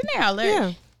gonna send it now. Larry.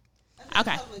 yeah.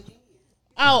 Okay.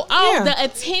 Oh, Yeah. the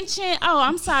attention. Oh,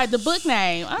 I'm sorry. The book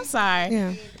name. I'm sorry.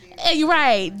 Yeah. You're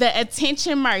right. The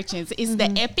attention merchants is the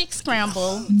epic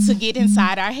scramble to get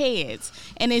inside our heads,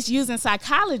 and it's using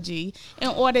psychology in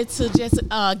order to just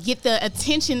get the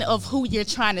attention of who you're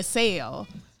trying to sell.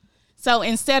 So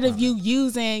instead of you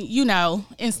using,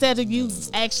 instead of you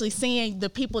actually seeing the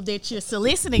people that you're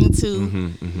soliciting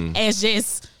to as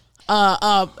just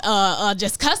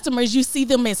just customers. You see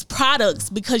them as products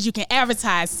because you can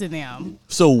advertise to them.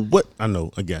 So what? I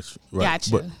know, I got you. Right. Got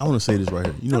you. But I want to say this right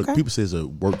here. You know, Okay. people say it's a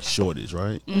work shortage,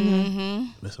 right? Mm-hmm.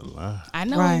 That's a lie. I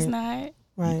know Right. it's not.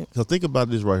 Right. So think about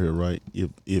this right here, right?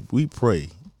 If we pray,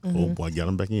 oh boy, I got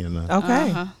him back in now.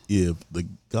 Okay. If the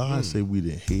God say we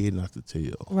the head, not the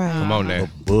tail, Right. Come on now.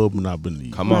 above not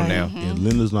beneath, Come on Right. now. and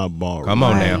lenders not borrowed. Come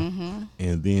on Right. now.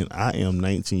 And then I am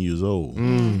 19 years old,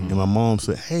 and my mom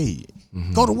said, "Hey,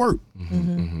 go to work,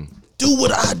 do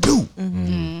what I do."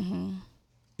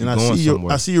 And I going see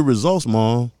somewhere. I see your results,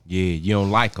 Mom. Yeah, you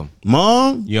don't like them.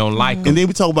 Mom. You don't like them. And then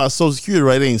we talk about Social Security,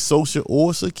 right? It ain't social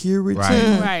or security,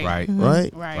 Right. Right. Right.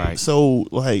 right? Right. So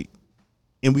like,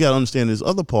 and we gotta understand this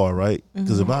other part, right?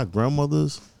 Because if our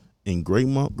grandmothers and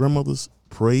grandmothers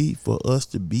prayed for us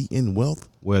to be in wealth,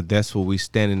 Well, that's what we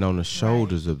standing on the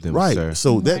shoulders of them, right? sir.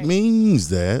 So that Right. means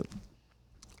that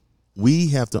we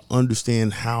have to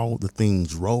understand how the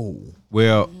things roll.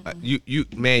 Well, you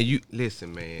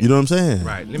listen, man. You know what I'm saying?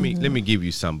 Right. Let me give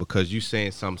you something because you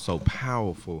saying something so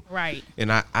powerful. Right.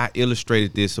 And I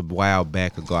illustrated this a while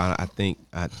back ago. I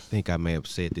think I may have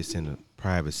said this in a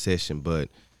private session, but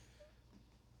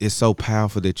it's so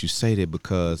powerful that you say that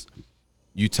because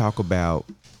you talk about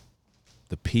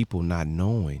the people not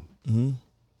knowing,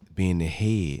 being the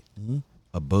head,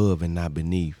 above and not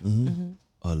beneath,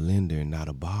 a lender and not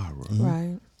a borrower.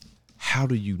 Right. How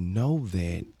do you know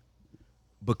that?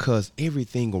 Because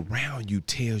everything around you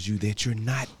tells you that you're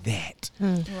not that.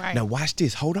 Right. Now watch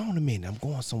this. Hold on a minute. I'm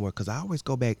going somewhere because I always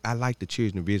go back. I like the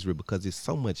children of Israel because there's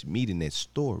so much meat in that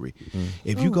story.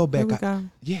 If you go back, here we go.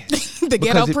 yes, The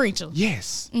Because ghetto preacher.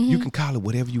 Yes, you can call it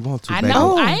whatever you want to. I baby.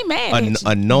 know. I ain't mad at you.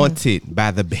 Anointed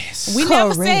by the best. We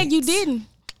never Correct. said you didn't.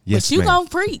 Yes, but you ma'am. gonna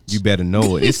preach. You better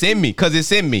know it. It's in me because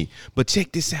it's in me. But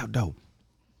check this out, though.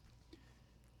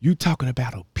 You talking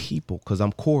about a people, because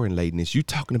I'm correlating this. You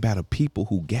talking about a people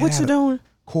who got What out you of- doing?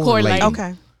 Correlating.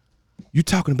 Okay. You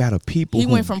talking about a people He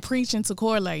who went from preaching to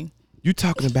correlating. you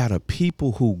talking about a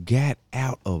people who got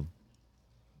out of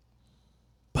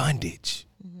bondage.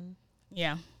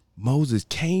 Yeah. Moses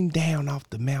came down off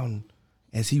the mountain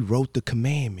as he wrote the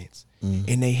commandments,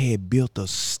 and they had built a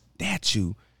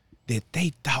statue that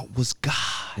they thought was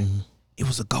God. It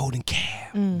was a golden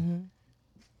calf.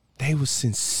 They were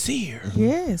sincere,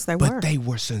 Yes, they but were. they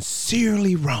were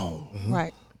sincerely wrong.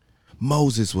 Right.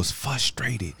 Moses was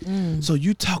frustrated. So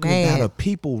you talking Man. about a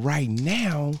people right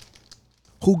now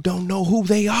who don't know who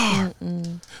they are.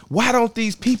 Why don't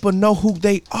these people know who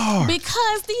they are?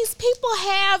 Because these people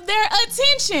have their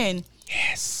attention.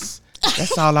 Yes.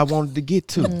 That's all I wanted to get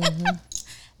to. That's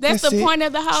That's the it. point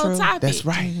of the whole True. topic. That's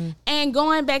right. And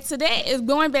going back to that is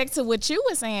going back to what you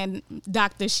were saying,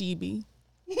 Dr. Sheeby.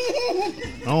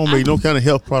 I don't make no kind of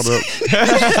health product.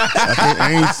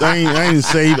 I ain't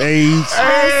save AIDS.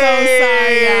 I'm so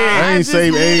sorry, y'all. I ain't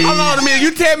save AIDS. Hold on a minute.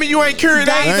 You tell me you ain't curing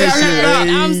I ain't AIDS. save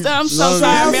AIDS. I'm so No,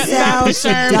 sorry, no. Dr.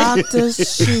 Sherman. Dr.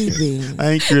 Sheeby. I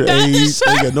ain't cured AIDS.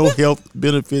 I got no health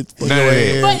benefits for your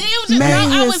Man. But ass. it was just, May no,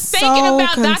 I his was thinking soul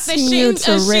about Dr. continue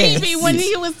to Sheeby rest. when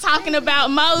he was talking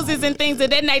about Moses and things of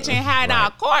that nature and how it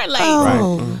all correlates.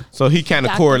 Oh, So he kind of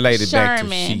Dr. correlated back to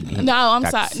Sherman. sheep. No, I'm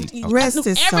Dr. sorry. Sheep. Rest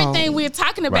his soul. Everything we're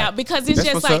talking about Right. because it's That's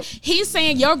just what's like up. he's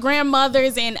saying your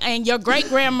grandmothers and your great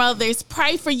grandmothers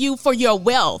pray for you for your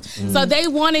wealth. So they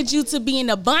wanted you to be in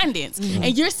abundance.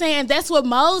 And you're saying that's what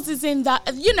Moses and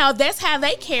that's how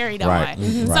they carried Right.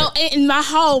 on. So in my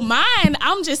whole mind,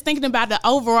 I'm just thinking about the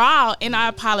overall, and I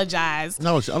apologize.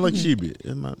 No, I like Sheeby.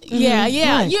 Yeah,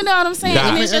 Right. you know what I'm saying? Nah.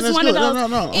 And it's And just that's one good. of those.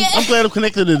 No. Yeah. I'm glad I'm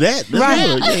connected to that. That's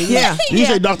Right. good. Yeah. You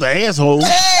didn't say Dr. Asshole.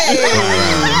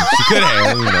 She could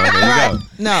have. There you go.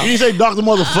 no. You didn't say Dr.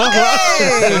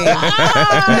 Motherfucker.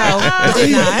 No,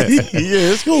 did not.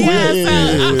 Yeah, it's cool.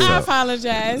 Yeah, I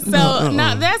apologize. So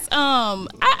no, that's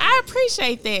I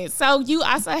appreciate that. So you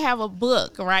also have a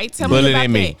book, right? Tell Bullet me about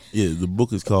in that. Me. Yeah, the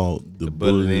book is called The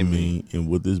Bullet in Me. And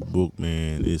with this book,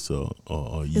 man, it's a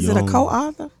Is it a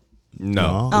co-author?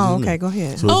 No. Oh, okay. Go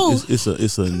ahead. So Oh. it's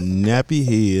a nappy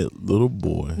head little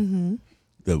boy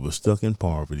that was stuck in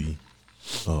poverty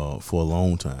for a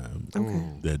long time.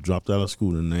 That dropped out of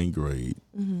school in 9th grade.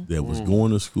 That was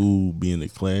going to school being a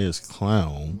class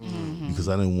clown because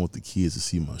I didn't want the kids to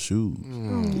see my shoes.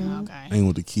 I Okay. didn't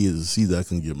want the kids to see that I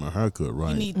couldn't get my hair cut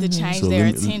right. You need to change So their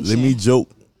let attention. me joke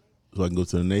so I can go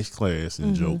to the next class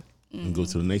and joke, and go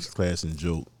to the next class and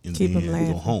joke, and Keep 'em then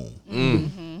laughing. go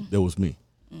home. That was me,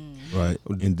 right?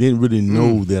 And didn't really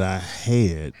know that I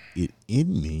had it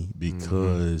in me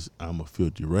because I'm a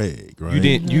filthy rag, right? You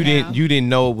didn't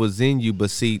know it was in you, but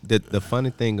see the funny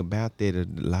thing about that, a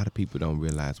lot of people don't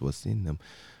realize what's in them.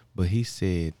 But he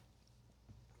said,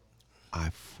 I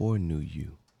foreknew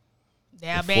you.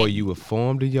 Now, Before you were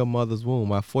formed in your mother's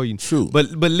womb, I for you. True.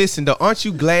 But listen, though, aren't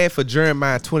you glad for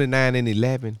Jeremiah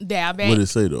 29:11? Down back. What did it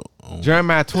say though?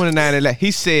 Jeremiah 29:11.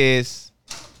 He says,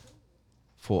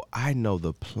 "For I know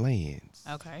the plans."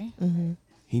 Okay.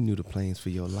 He knew the plans for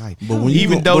your life. But when you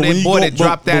Even go- though but when that you boy go- that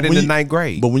dropped but out in when the you- ninth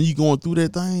grade. But when you going through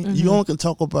that thing, you only can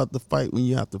talk about the fight when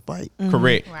you have to fight.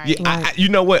 Correct. Right. Yeah, you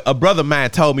know what? A brother of mine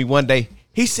told me one day.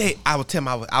 He said, "I would tell him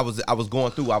I was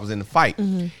going through. I was in the fight."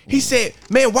 He said,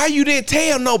 "Man, why you didn't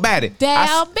tell nobody?"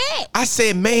 Down back. I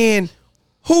said, "Man,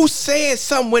 who said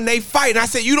something when they fight?" And I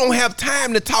said, "You don't have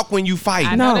time to talk when you fight.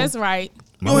 I know No. that's right.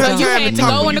 You don't have You time had to to talk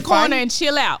go when in the you corner fight." and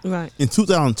chill out. Right. In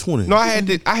 2020, No, I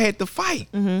had to fight.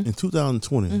 in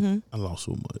 2020, I lost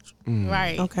so much.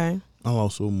 Right. Okay. I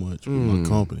lost so much with my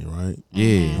company, right?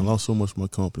 Yeah. I lost so much with my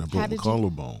company. I broke my did you-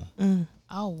 collarbone.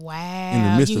 Oh wow. In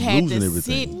the midst you of had losing to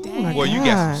everything. sit down. Well, you got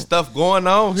some God. stuff going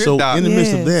on here, So dog. in the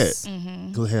midst of Yes. that,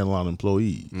 because I had a lot of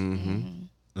employees,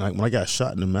 like when I got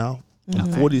shot in the mouth,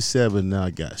 I'm 47 now.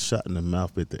 I got shot in the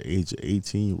mouth at the age of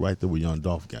 18, right there where Young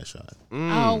Dolph got shot.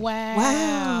 Oh wow.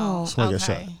 Wow. That's when I got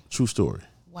shot. Okay. True story.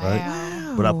 Wow.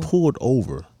 Right? But I pulled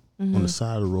over on the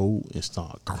side of the road and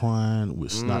started crying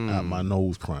with snot out my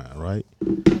nose, crying. Right.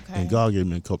 Okay. And God gave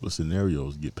me a couple of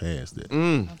scenarios to get past that.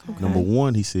 Number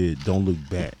one, He said, "Don't look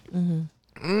back."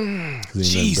 'Cause ain't nothing back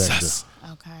Jesus,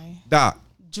 Okay. Doc,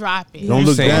 Drop it. Don't you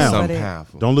look saying down. something Don't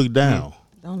powerful. there. Don't look down.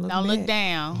 Don't look Don't look back.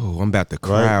 down. Oh, I'm about to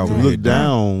cry Right? over To here, look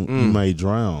down, you may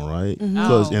drown. Right?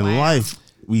 Because Oh, in wow. life,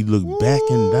 we look back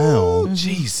and down.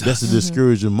 Jesus. That's a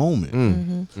discouraging moment.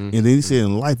 And then He said,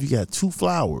 in life, you got two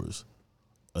flowers.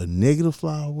 A negative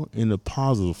flower and a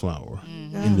positive flower.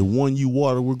 And the one you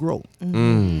water will grow.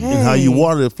 And how you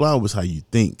water the flower is how you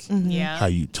think, Yeah. how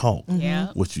you talk, Yeah.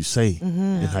 what you say,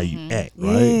 and how you act,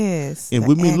 right? Yes. And the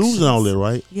with me losing all actions. that,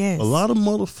 right? Yes. A lot of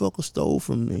motherfuckers stole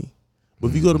from me. But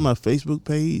if you go to my Facebook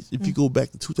page, if you go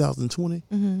back to 2020,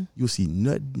 you'll see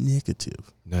nothing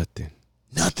negative. Nothing.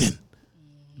 Nothing.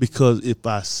 Because if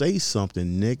I say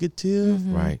something negative,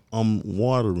 Right. I'm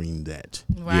watering that.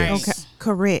 Right. Okay.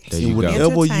 Correct. There And you go.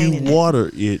 whatever you Entertaining it.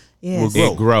 water, it Yes. will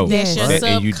grow. It grow. That's your Yes.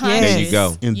 And you, there you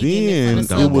go. And You getting it then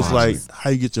from the it was like, subconscious. how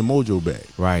you get your mojo back?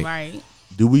 Right. Right.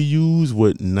 Do we use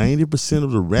what 90%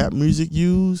 of the rap music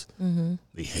use?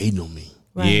 They hating on me.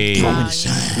 Right. They want me Yeah. to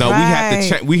shine. No,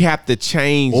 Right. we have to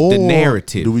change Or the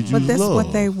narrative. Do we use But that's love?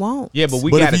 what they want. Yeah, but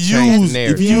we But got to if you change use the if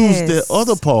narrative. you use Yes. that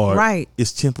other part, Right.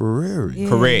 it's temporary. Yes.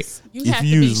 Correct. You If have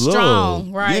you to be use strong,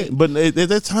 love, right? yeah, but at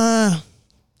that time,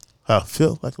 I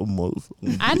felt like a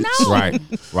motherfucker. I know. Right.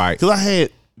 Right. Because I had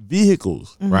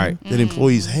vehicles Right. that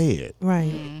employees had.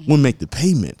 Right. Wouldn't make the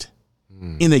payment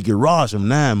in a garage of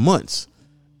 9 months.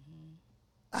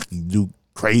 I can do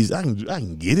crazy. I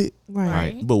can get it. Right.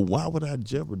 Right. But why would I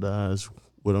jeopardize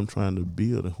what I'm trying to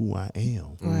build and who I am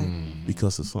Right.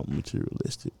 because of something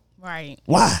materialistic? Right.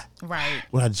 Why Right.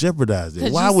 would I jeopardize that?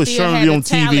 'Cause Why you would still Sherman had be the on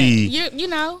talent. TV? You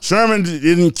know. Sherman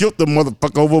didn't kill the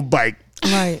motherfucker over a bike.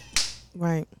 Right.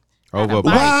 Right. Over a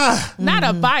Bike. bike. Why? Not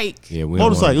a bike. Yeah, we don't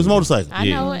Motorcycle. wanna It was do motorcycle. I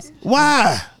know it.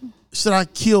 Why should I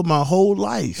kill my whole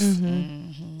life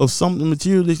of something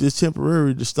materialistic that's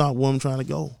temporary to stop where I'm trying to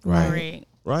go? Right. Right.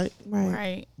 Right? Right.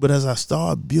 Right. But as I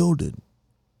start building,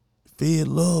 fed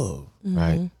love,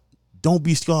 Right. don't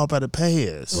be scarred by the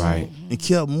past. Right. And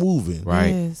kept moving. Right.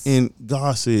 Yes. And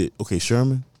God said, okay,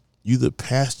 Sherman, you the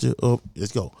pastor of,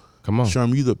 let's go. Come on.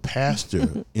 Sherman, you the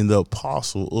pastor and the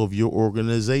apostle of your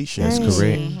organization. That's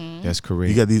correct. That's correct.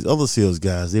 You got these other sales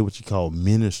guys, they're what you call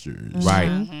ministers. Right.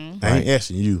 I ain't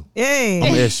asking you. Hey. I'm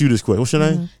gonna ask you this question. What's your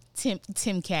name?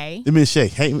 Tim K. Let me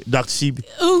shake. Hey, Dr. Sheeby.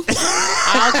 Ooh.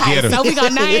 Okay. Get 'em. So we gonna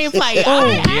name play. All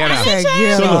right. Get 'em. Say, So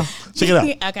get look, off. check it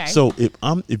out. Okay. So if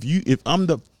I'm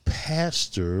the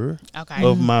pastor Okay.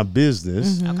 of my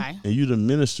business Okay. and you the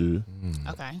minister,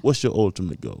 Okay. what's your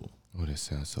ultimate goal? Oh, that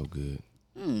sounds so good.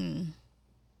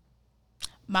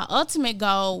 My ultimate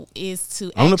goal is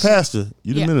to I'm the actually pastor,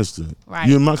 you the Yeah. minister. Right.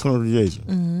 You in my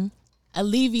congregation.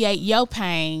 alleviate your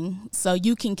pain so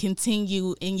you can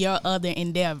continue in your other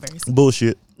endeavors.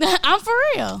 Bullshit. I'm for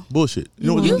real. Bullshit. You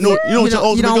know what You your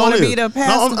ultimate you don't goal wanna is? be the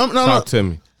pastor? No, no. Talk to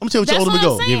me. I'm gonna tell you what your That's ultimate what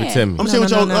goal. I'm Give it to me. I'm gonna tell you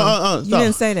what No, your no, no. You stop.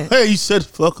 didn't say that. Hey, you said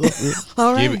fuck up.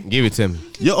 All right. Give it to me.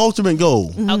 Your ultimate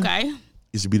goal Okay.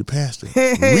 is to be the pastor.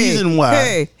 Hey, hey, Reason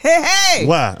why? Hey.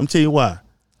 Why? I'm telling you why.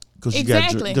 Because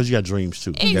Exactly. you got dreams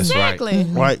too. right. Exactly.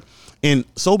 Right? And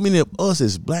so many of us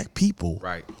as black people,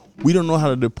 Right. we don't know how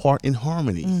to depart in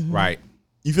harmony. Right.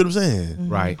 You feel what I'm saying?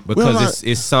 Right. Well, Because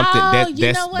it's something Oh, that's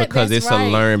you know what? because That's it's right. a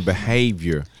learned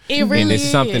behavior. It really and it's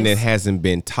something that is. hasn't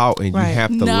been taught, and Right. you have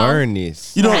to No. learn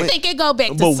this. You know, I think it go back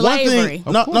to but one slavery.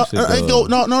 thing, no, course it it does. go,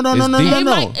 no, It's deep.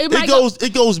 It might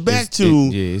It goes back It's to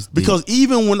deep. Yeah, it's deep. because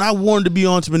even when I wanted to be an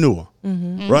entrepreneur,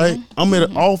 right? I'm at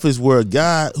an office where a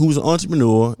guy who's an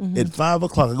entrepreneur at 5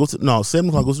 o'clock, 7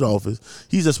 o'clock, goes to the office.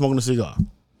 He's just smoking a cigar,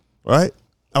 right?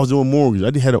 I was doing mortgage.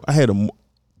 I had a.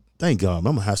 Thank God,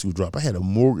 I'm a high school drop. I had a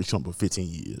mortgage company for 15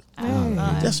 years.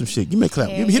 That's some shit. Give me a clap.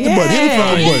 Give me hit the button. Hit the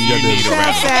button.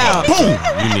 Shouts out. Boom.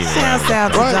 You need Shouts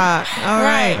out to Right. Doc. All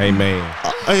right. Amen.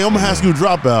 Hey, I'm a high school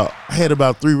dropout. I had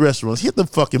about 3 restaurants. Hit the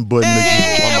fucking button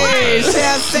again.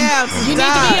 Shouts out to You need to be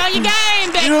Doc. on your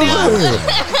game back You know what I'm there. saying?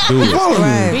 Do it. Follow me.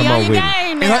 Right. Be Come on on your with it.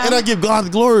 game And now. I give God the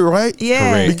glory, right?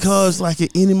 Yeah. Correct. Because like at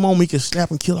any moment he can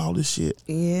snap and kill all this shit.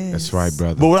 Yes. That's right,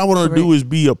 brother. But what I want to do Correct. is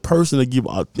be a person to give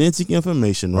authentic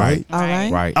information, right? All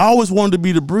right. Right. I always wanted to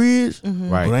be the bridge,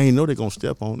 Right. but I ain't know they're gonna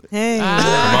step on it. Hey. Come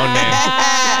on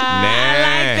now. I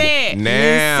like that.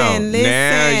 Now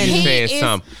Listen, you He saying is-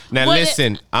 something. Now what-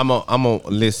 listen, I'm gonna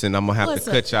listen. I'm gonna have What's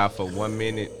to up? cut y'all for 1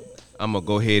 minute. I'm gonna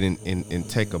go ahead and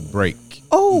take a break.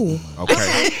 Oh.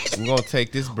 Okay, we're gonna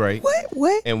take this break.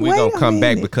 What? And we're Wait gonna a come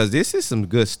back minute. because this is some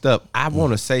good stuff. I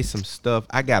want to say some stuff.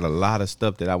 I got a lot of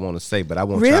stuff that I want to say, but I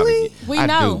want y'all to Really? get. We I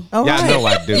know. do. All Y'all right. know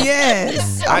I do.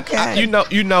 Yes. Okay.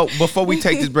 You know. Before we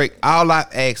take this break, all I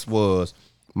asked was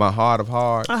my heart of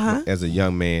hearts. Uh-huh. As a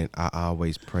young man, I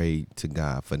always prayed to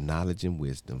God for knowledge and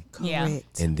wisdom, Yeah.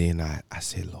 Correct. and then I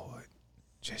said, Lord,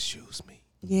 just use me.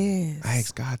 Yes. I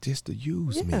asked God just to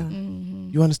use Yeah. me.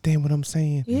 You understand what I'm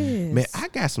saying? Yes. Man, I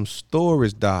got some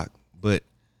stories, Doc, but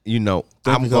you know,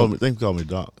 Thank you for calling me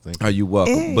Doc. Thank you. Are you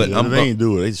welcome? Hey. But I'm They ain't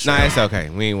do it. They just Nah, it's okay.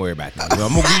 We ain't worried about that. I'm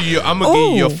gonna give you. I'm gonna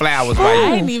give you your flowers. I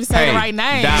Right. didn't even say the right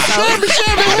name. Doc, so- Doc,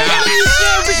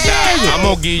 I'm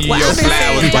gonna give you Well, your I've been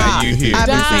flowers saying while Doc. you here. I've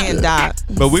been Doc. saying Doc.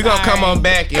 But we're gonna come Sorry. on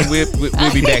back and we'll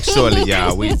be back shortly,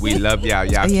 y'all. We love y'all.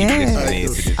 Y'all keep Yes. listening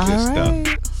to this All good stuff.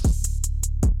 right.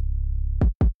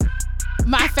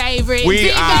 My favorite. We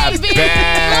D are Baby.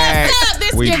 back. What's up?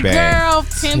 This We your back. girl,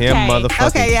 Tim Tim K. motherfucking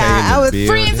Okay, K yeah, in the I was building.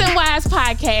 Friends and Wives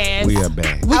podcast. We are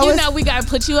back. Well, I you was- know we gotta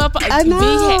put you up. I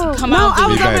know. Come no, on, I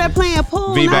was V. over there baby. playing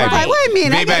pool. V and I was baby. like, wait a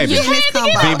minute, I V got to baby. get in this You had to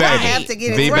combo. get V I baby. have to get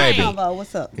in V this baby. combo.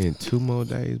 What's up? In 2 more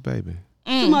days, baby,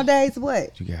 2 more days,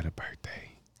 what? you got a birthday.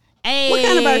 Hey. What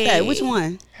kind of birthday? Which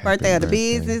one? Birthday of the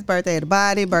birthday. business, birthday of the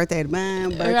body, birthday of the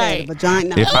mind, birthday Right. of the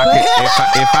vagina. If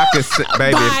I could,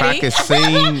 baby, if I Body. could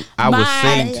sing, I would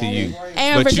Body. sing to you.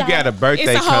 And But you vagina. got a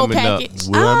birthday It's a whole coming up. package.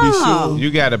 Would I be Oh. sure?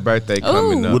 You got a birthday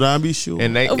coming up. Would I be sure?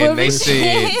 And What they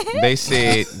we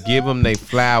said give them their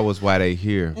flowers while they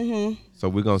here. So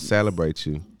we're gonna celebrate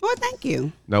you. Well, thank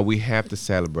you. No, we have to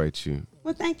celebrate you.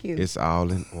 Well, thank you. It's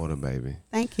all in order, baby.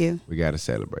 Thank you. We gotta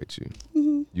celebrate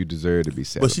you. You deserve to be But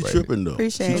celebrated. she tripping though.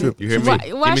 Appreciate she it. tripping. You hear me? Why,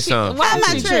 Give why me she, some. why Am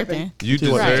I she tripping? tripping? You Tell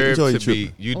you why- deserve tell you to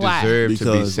tripping. be. You Why? deserve to be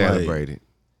Because, like, celebrated.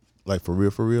 Like for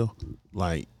real,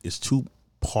 like it's 2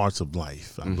 parts of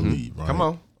life, I believe. Right? Come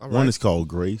on. All One right. is called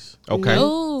grace, Okay.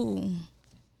 Ooh.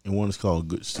 and one is called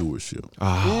good stewardship. Okay.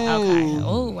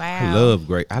 Oh wow. I love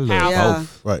great. I love Yeah.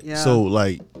 both. Right. Yeah. So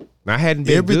like, I hadn't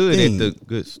been good Everything- at the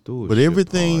good stewardship. but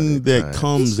everything part that of the time.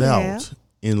 comes Yeah. out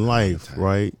in life,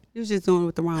 right, You was just doing it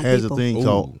with the wrong has people. a thing Ooh.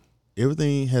 called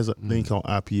everything has a thing called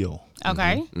IPO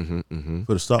Okay.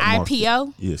 for the stock market.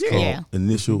 IPO. Yes, called Yeah.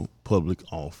 initial public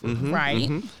offer, Right.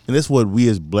 and that's what we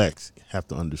as blacks have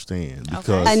to understand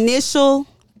because Initial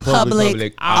public,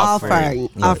 Public offering.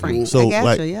 Offering. so I got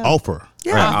like you, yeah. offer.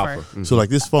 Yeah. Right, Offer. offer. So like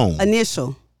this phone,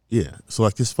 Initial. yeah. So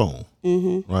like this phone,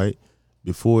 right?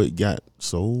 Before it got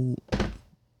sold,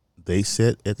 they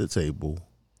sat at the table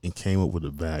and came up with a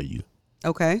value.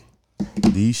 Okay.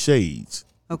 These shades,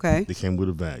 Okay. they came with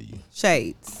a value.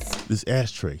 Shades. This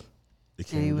ashtray, it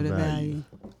came with a value.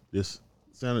 This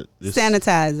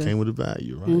Sanitizer. came with a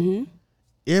value, right?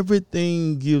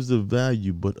 Everything gives a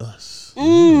value but us.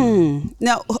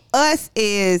 No, us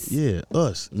is Yeah,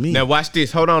 us, me. Now watch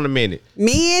this. Hold on a minute.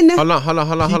 men, Hold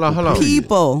on.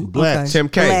 people. Blacks. Okay. Tim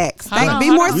K. Blacks. Hold on, Be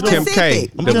hold more on. Tim K.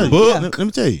 specific. Let me The tell you. book. Let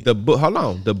me tell you. The book. Hold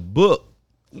on. The book.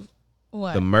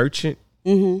 What? The merchant.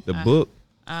 The book.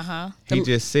 He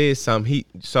just said something.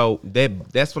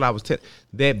 That's what I was telling.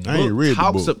 That I ain't book read the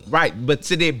talks book. right, but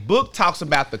see that book talks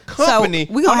about the So company.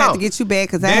 we're gonna Hold have on. to get you back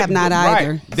because I That have not book-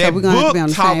 either. Right. So That we're gonna have to book be on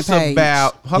the talks same page.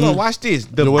 about. Hold on, watch this.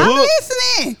 The know what? I'm book.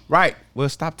 listening. Right. Well,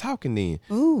 stop talking then.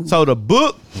 So the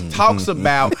book talks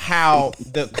about how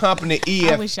the company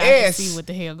I wish I could see EFS, what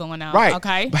the hell going on. right?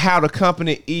 Okay. How the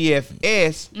company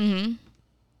EFS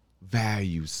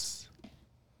values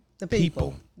The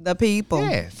people. The people.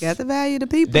 Yes. Got the value of the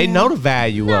people. They know the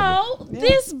value of No,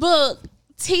 this book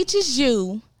teaches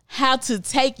you how to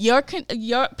take your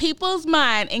people's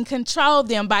mind and control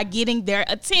them by getting their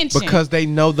attention. Because they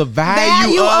know the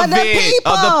value of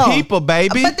the people,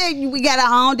 baby. But then we got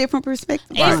our own different perspective.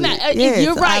 It's not.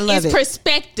 You're right. It's it.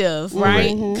 perspective,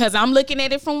 right? Because I'm looking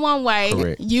at it from one way.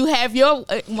 Correct. You have your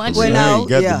one. Well, I no, ain't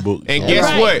got yeah. the book. And guess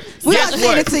Right. what? We Guess don't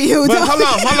send it to you. But though. hold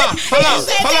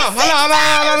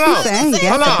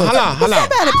on.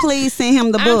 Somebody please send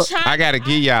him the book. I gotta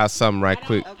give y'all something right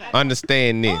quick.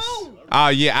 Understand this. Oh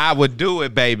yeah, I would do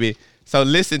it, baby. So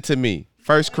listen to me.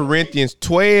 1 Corinthians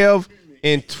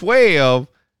 12:12.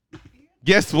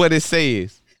 Guess what it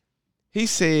says? He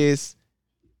says,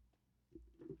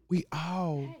 we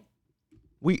all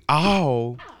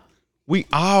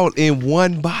in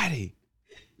one body.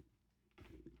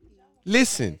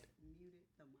 Listen,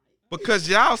 because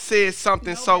y'all said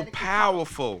something so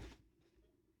powerful.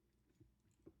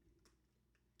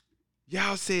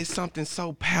 Y'all said something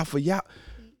so powerful. Y'all.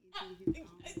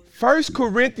 1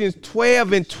 Corinthians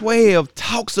 12:12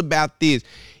 talks about this.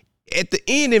 At the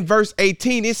end in verse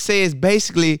 18, it says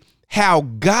basically how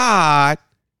God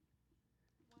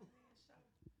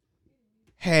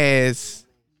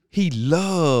he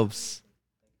loves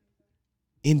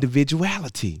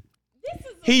individuality.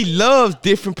 He loves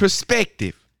different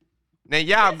perspective. Now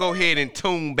y'all go ahead and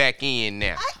tune back in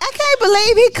now. I can't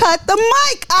believe he cut the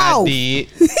mic off. I did.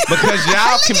 Because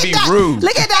y'all can be rude.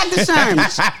 Look at Dr. Sherman.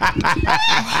 That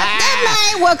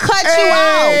man will cut you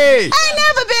off. Hey. I ain't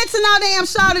never been to no damn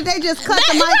show that they just cut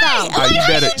the mic off. Oh, you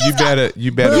better.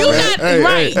 You not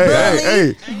right.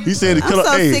 Hey, he said to I'm cut off.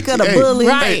 so Hey, sick of the hey, bully.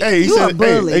 Right. Hey, he You a said,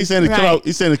 bully. he said the cut off.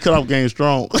 He said the cut off game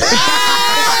strong.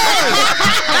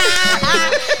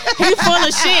 He full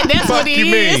of shit. That's Fuck what he you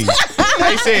mean. is.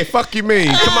 They said, fuck you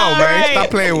mean. Come on, man. Stop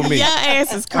playing with me. Your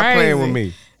ass is Stop crazy. playing with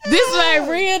me. This is like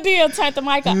real deal. Turn the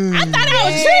mic off. I thought I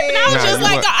was tripping. I was Nah, just you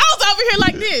like, weren't. I was over here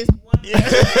like this.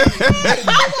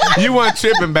 You weren't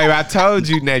tripping, baby. I told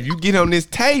you now. If you get on this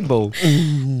table.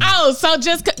 Oh, so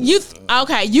just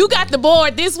okay? You got the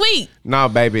board this week, No,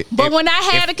 baby. but when I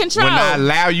had the control, When I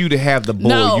allow you to have the board,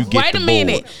 No, you get wait the a board.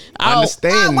 minute. Oh.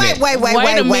 Understand Wait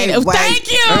that. a minute.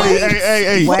 Thank you.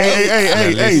 Hey,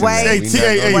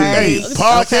 Wait.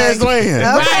 podcast land.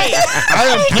 Right. I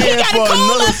am paying for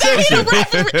another session. I'm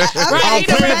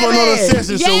paying for another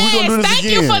session, so we're gonna do this thank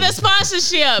again. you for the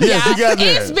sponsorship, Yes, y'all. you got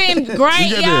that. It's been great,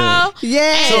 You got y'all.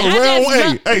 Yeah. So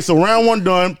I just round one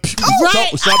done. Right.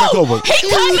 Start back over. He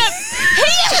cut up.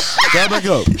 Start back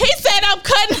up. He said I'm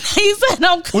cutting. He said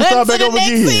I'm We cutting start to back the over next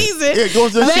again. season. Yeah, go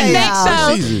to the season. next Yeah.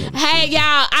 show. Season. Hey,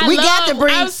 y'all. We got to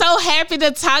bring- I'm so happy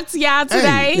to talk to y'all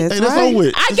today. That's That's right. over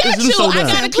with. I It's got new you. show I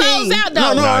now. gotta close out though.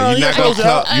 No, No, you're you not close gonna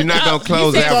out. you're not gonna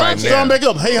close said out right Start now. back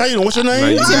up. Hey, how you doing? What's your No, name?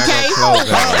 you're not gonna Okay. close out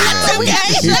right now. We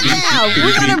ain't shut down.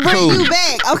 We're gonna bring Cool. you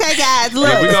back. Okay, guys. Look,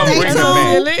 Yeah, we gonna stay bring her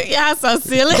tuned. back. Silly. Y'all so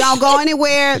silly. Don't go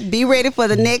anywhere. Be ready for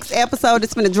the next episode.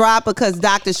 It's going to drop because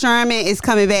Dr. Sherman is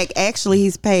coming back. Actually,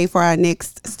 he's paid for our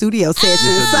next studio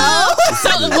session. So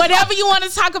whatever you want to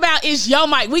talk about is your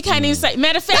mic. We can't even say.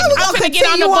 Matter of fact, we're I'm gonna gonna get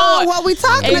on the continue on board. what we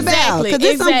talking about, 'cause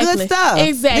this some good stuff.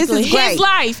 Exactly. This is great. His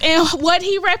life and what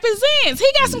he represents. He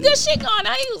got some good shit going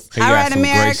on. He All got right, some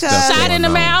great America. stuff Shot going in the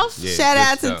on. mouth. Yeah, Shout good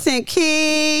out to stuff. Tim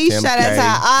Key. Tim Shout out K. to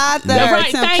our author. Yeah,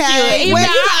 right, Tim thank K. you. Even Well,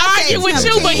 though you I gotta argue say with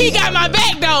Tim you, but he Key. got my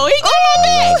back though. He got my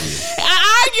back. I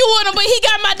argue with him, but he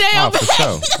got my damn Oh, for back.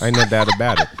 sure. Ain't no doubt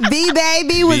about it.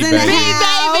 B-Baby was in the B-Baby.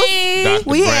 house. Baby. Dr.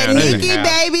 We had Brown in the Nikki house.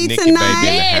 Baby Nikki tonight. Baby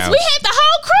in the Yes, house. we had the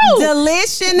whole crew.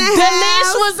 Delish in the Delish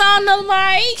house. was on the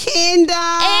mic. Kendall.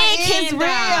 And It's Kendall.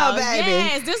 real, baby.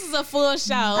 Yes, this is a full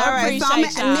show. All I right, so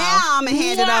appreciate y'all. now I'm going to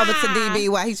hand it over to Mwah. DB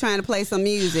while he's trying to play some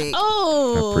music.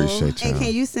 Oh. I appreciate And y'all.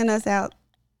 can you send us out?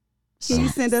 Can you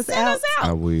send us Send out? us out.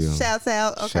 I will. Shouts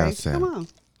out. Okay, Shouts out. come on.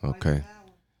 Okay.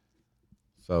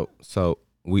 So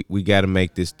we got to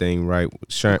make this thing right.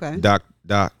 Okay. Doc,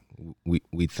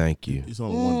 we thank you. He's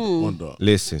on one dog.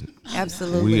 Listen,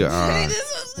 Absolutely.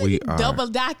 we are Double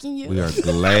docking you. we are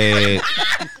glad.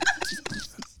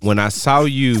 When I saw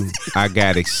you, I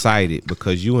got excited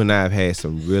because you and I have had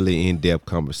some really in-depth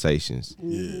conversations.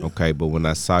 Yeah. Okay, but when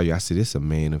I saw you, I said, "This is a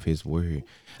man of his word."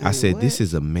 I said, "This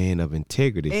is a man of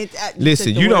integrity." You Listen,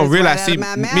 took the you don't words realize. right out See, of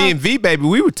my mouth. me and V baby,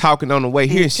 we were talking on the way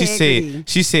here, and Integrity.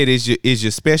 she said, "Is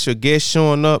your special guest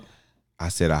showing up?" I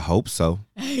said, "I hope so."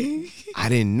 I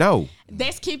didn't know.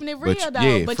 That's keeping it real But, though.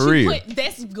 yeah, But for you real. put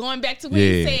that's going back to what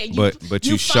Yeah, you said. but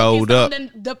you focused showed on up.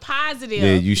 the positive.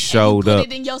 Yeah, you showed and up.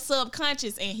 Put it in your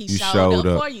subconscious, and he You showed showed up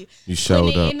up. for you. You showed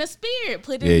put it up. in the spirit.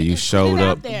 Put it. Yeah, in, you put showed it out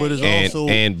up. there. But it's Yeah. also-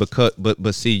 And because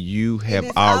but see, you have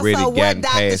It's already also what gotten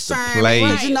Dr. past the Sherman- place.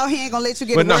 Right. You know he ain't gonna let you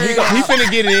get But a no, word he out.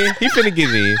 finna get it in. He finna get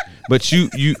it in. But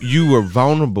you were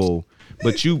vulnerable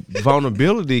but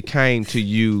vulnerability came to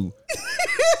you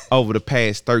over the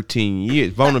past 13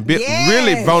 years.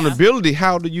 Really, vulnerability.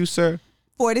 How old are you, sir?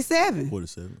 47.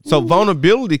 47. So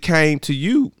vulnerability came to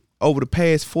you over the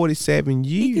past 47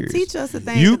 years. He can teach us a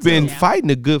thing. You've been fighting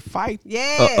a good fight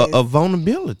of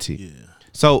vulnerability. Yeah.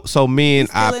 So men, He's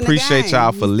still I in the appreciate game.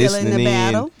 y'all for He's still in listening the in.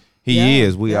 battle. He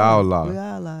is. We all are. We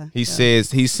all are. He says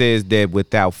that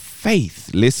without faith,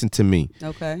 listen to me.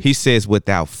 Okay. He says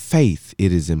without faith,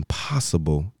 it is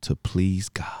impossible to please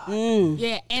God.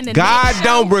 Yeah, and the God next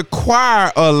don't show-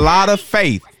 require a lot of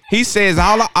faith. He says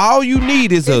all you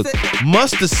need is a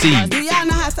mustard seed. Do y'all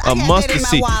know how to A mustard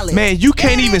seed. wallet? Man, you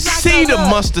can't It even is like see a the little-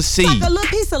 mustard it's seed. like a little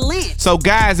piece of lint. So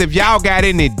guys, if y'all got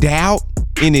any doubt,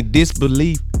 any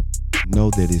disbelief, know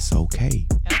that it's okay.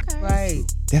 Okay. Right.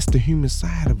 That's the human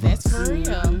side of That's us. for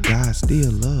real. God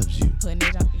still loves you. Putting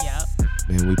it on. Yep.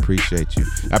 Man, we appreciate you.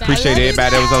 I appreciate love you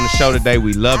everybody that was on the show today.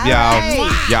 We love All y'all.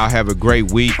 right. Y'all have a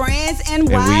great week. Friends and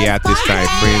And wives. we out this thing,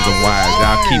 podcast. friends and wives.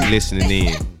 Y'all keep listening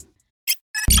in.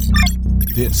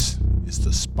 This is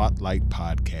the Spotlight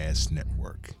Podcast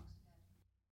Network.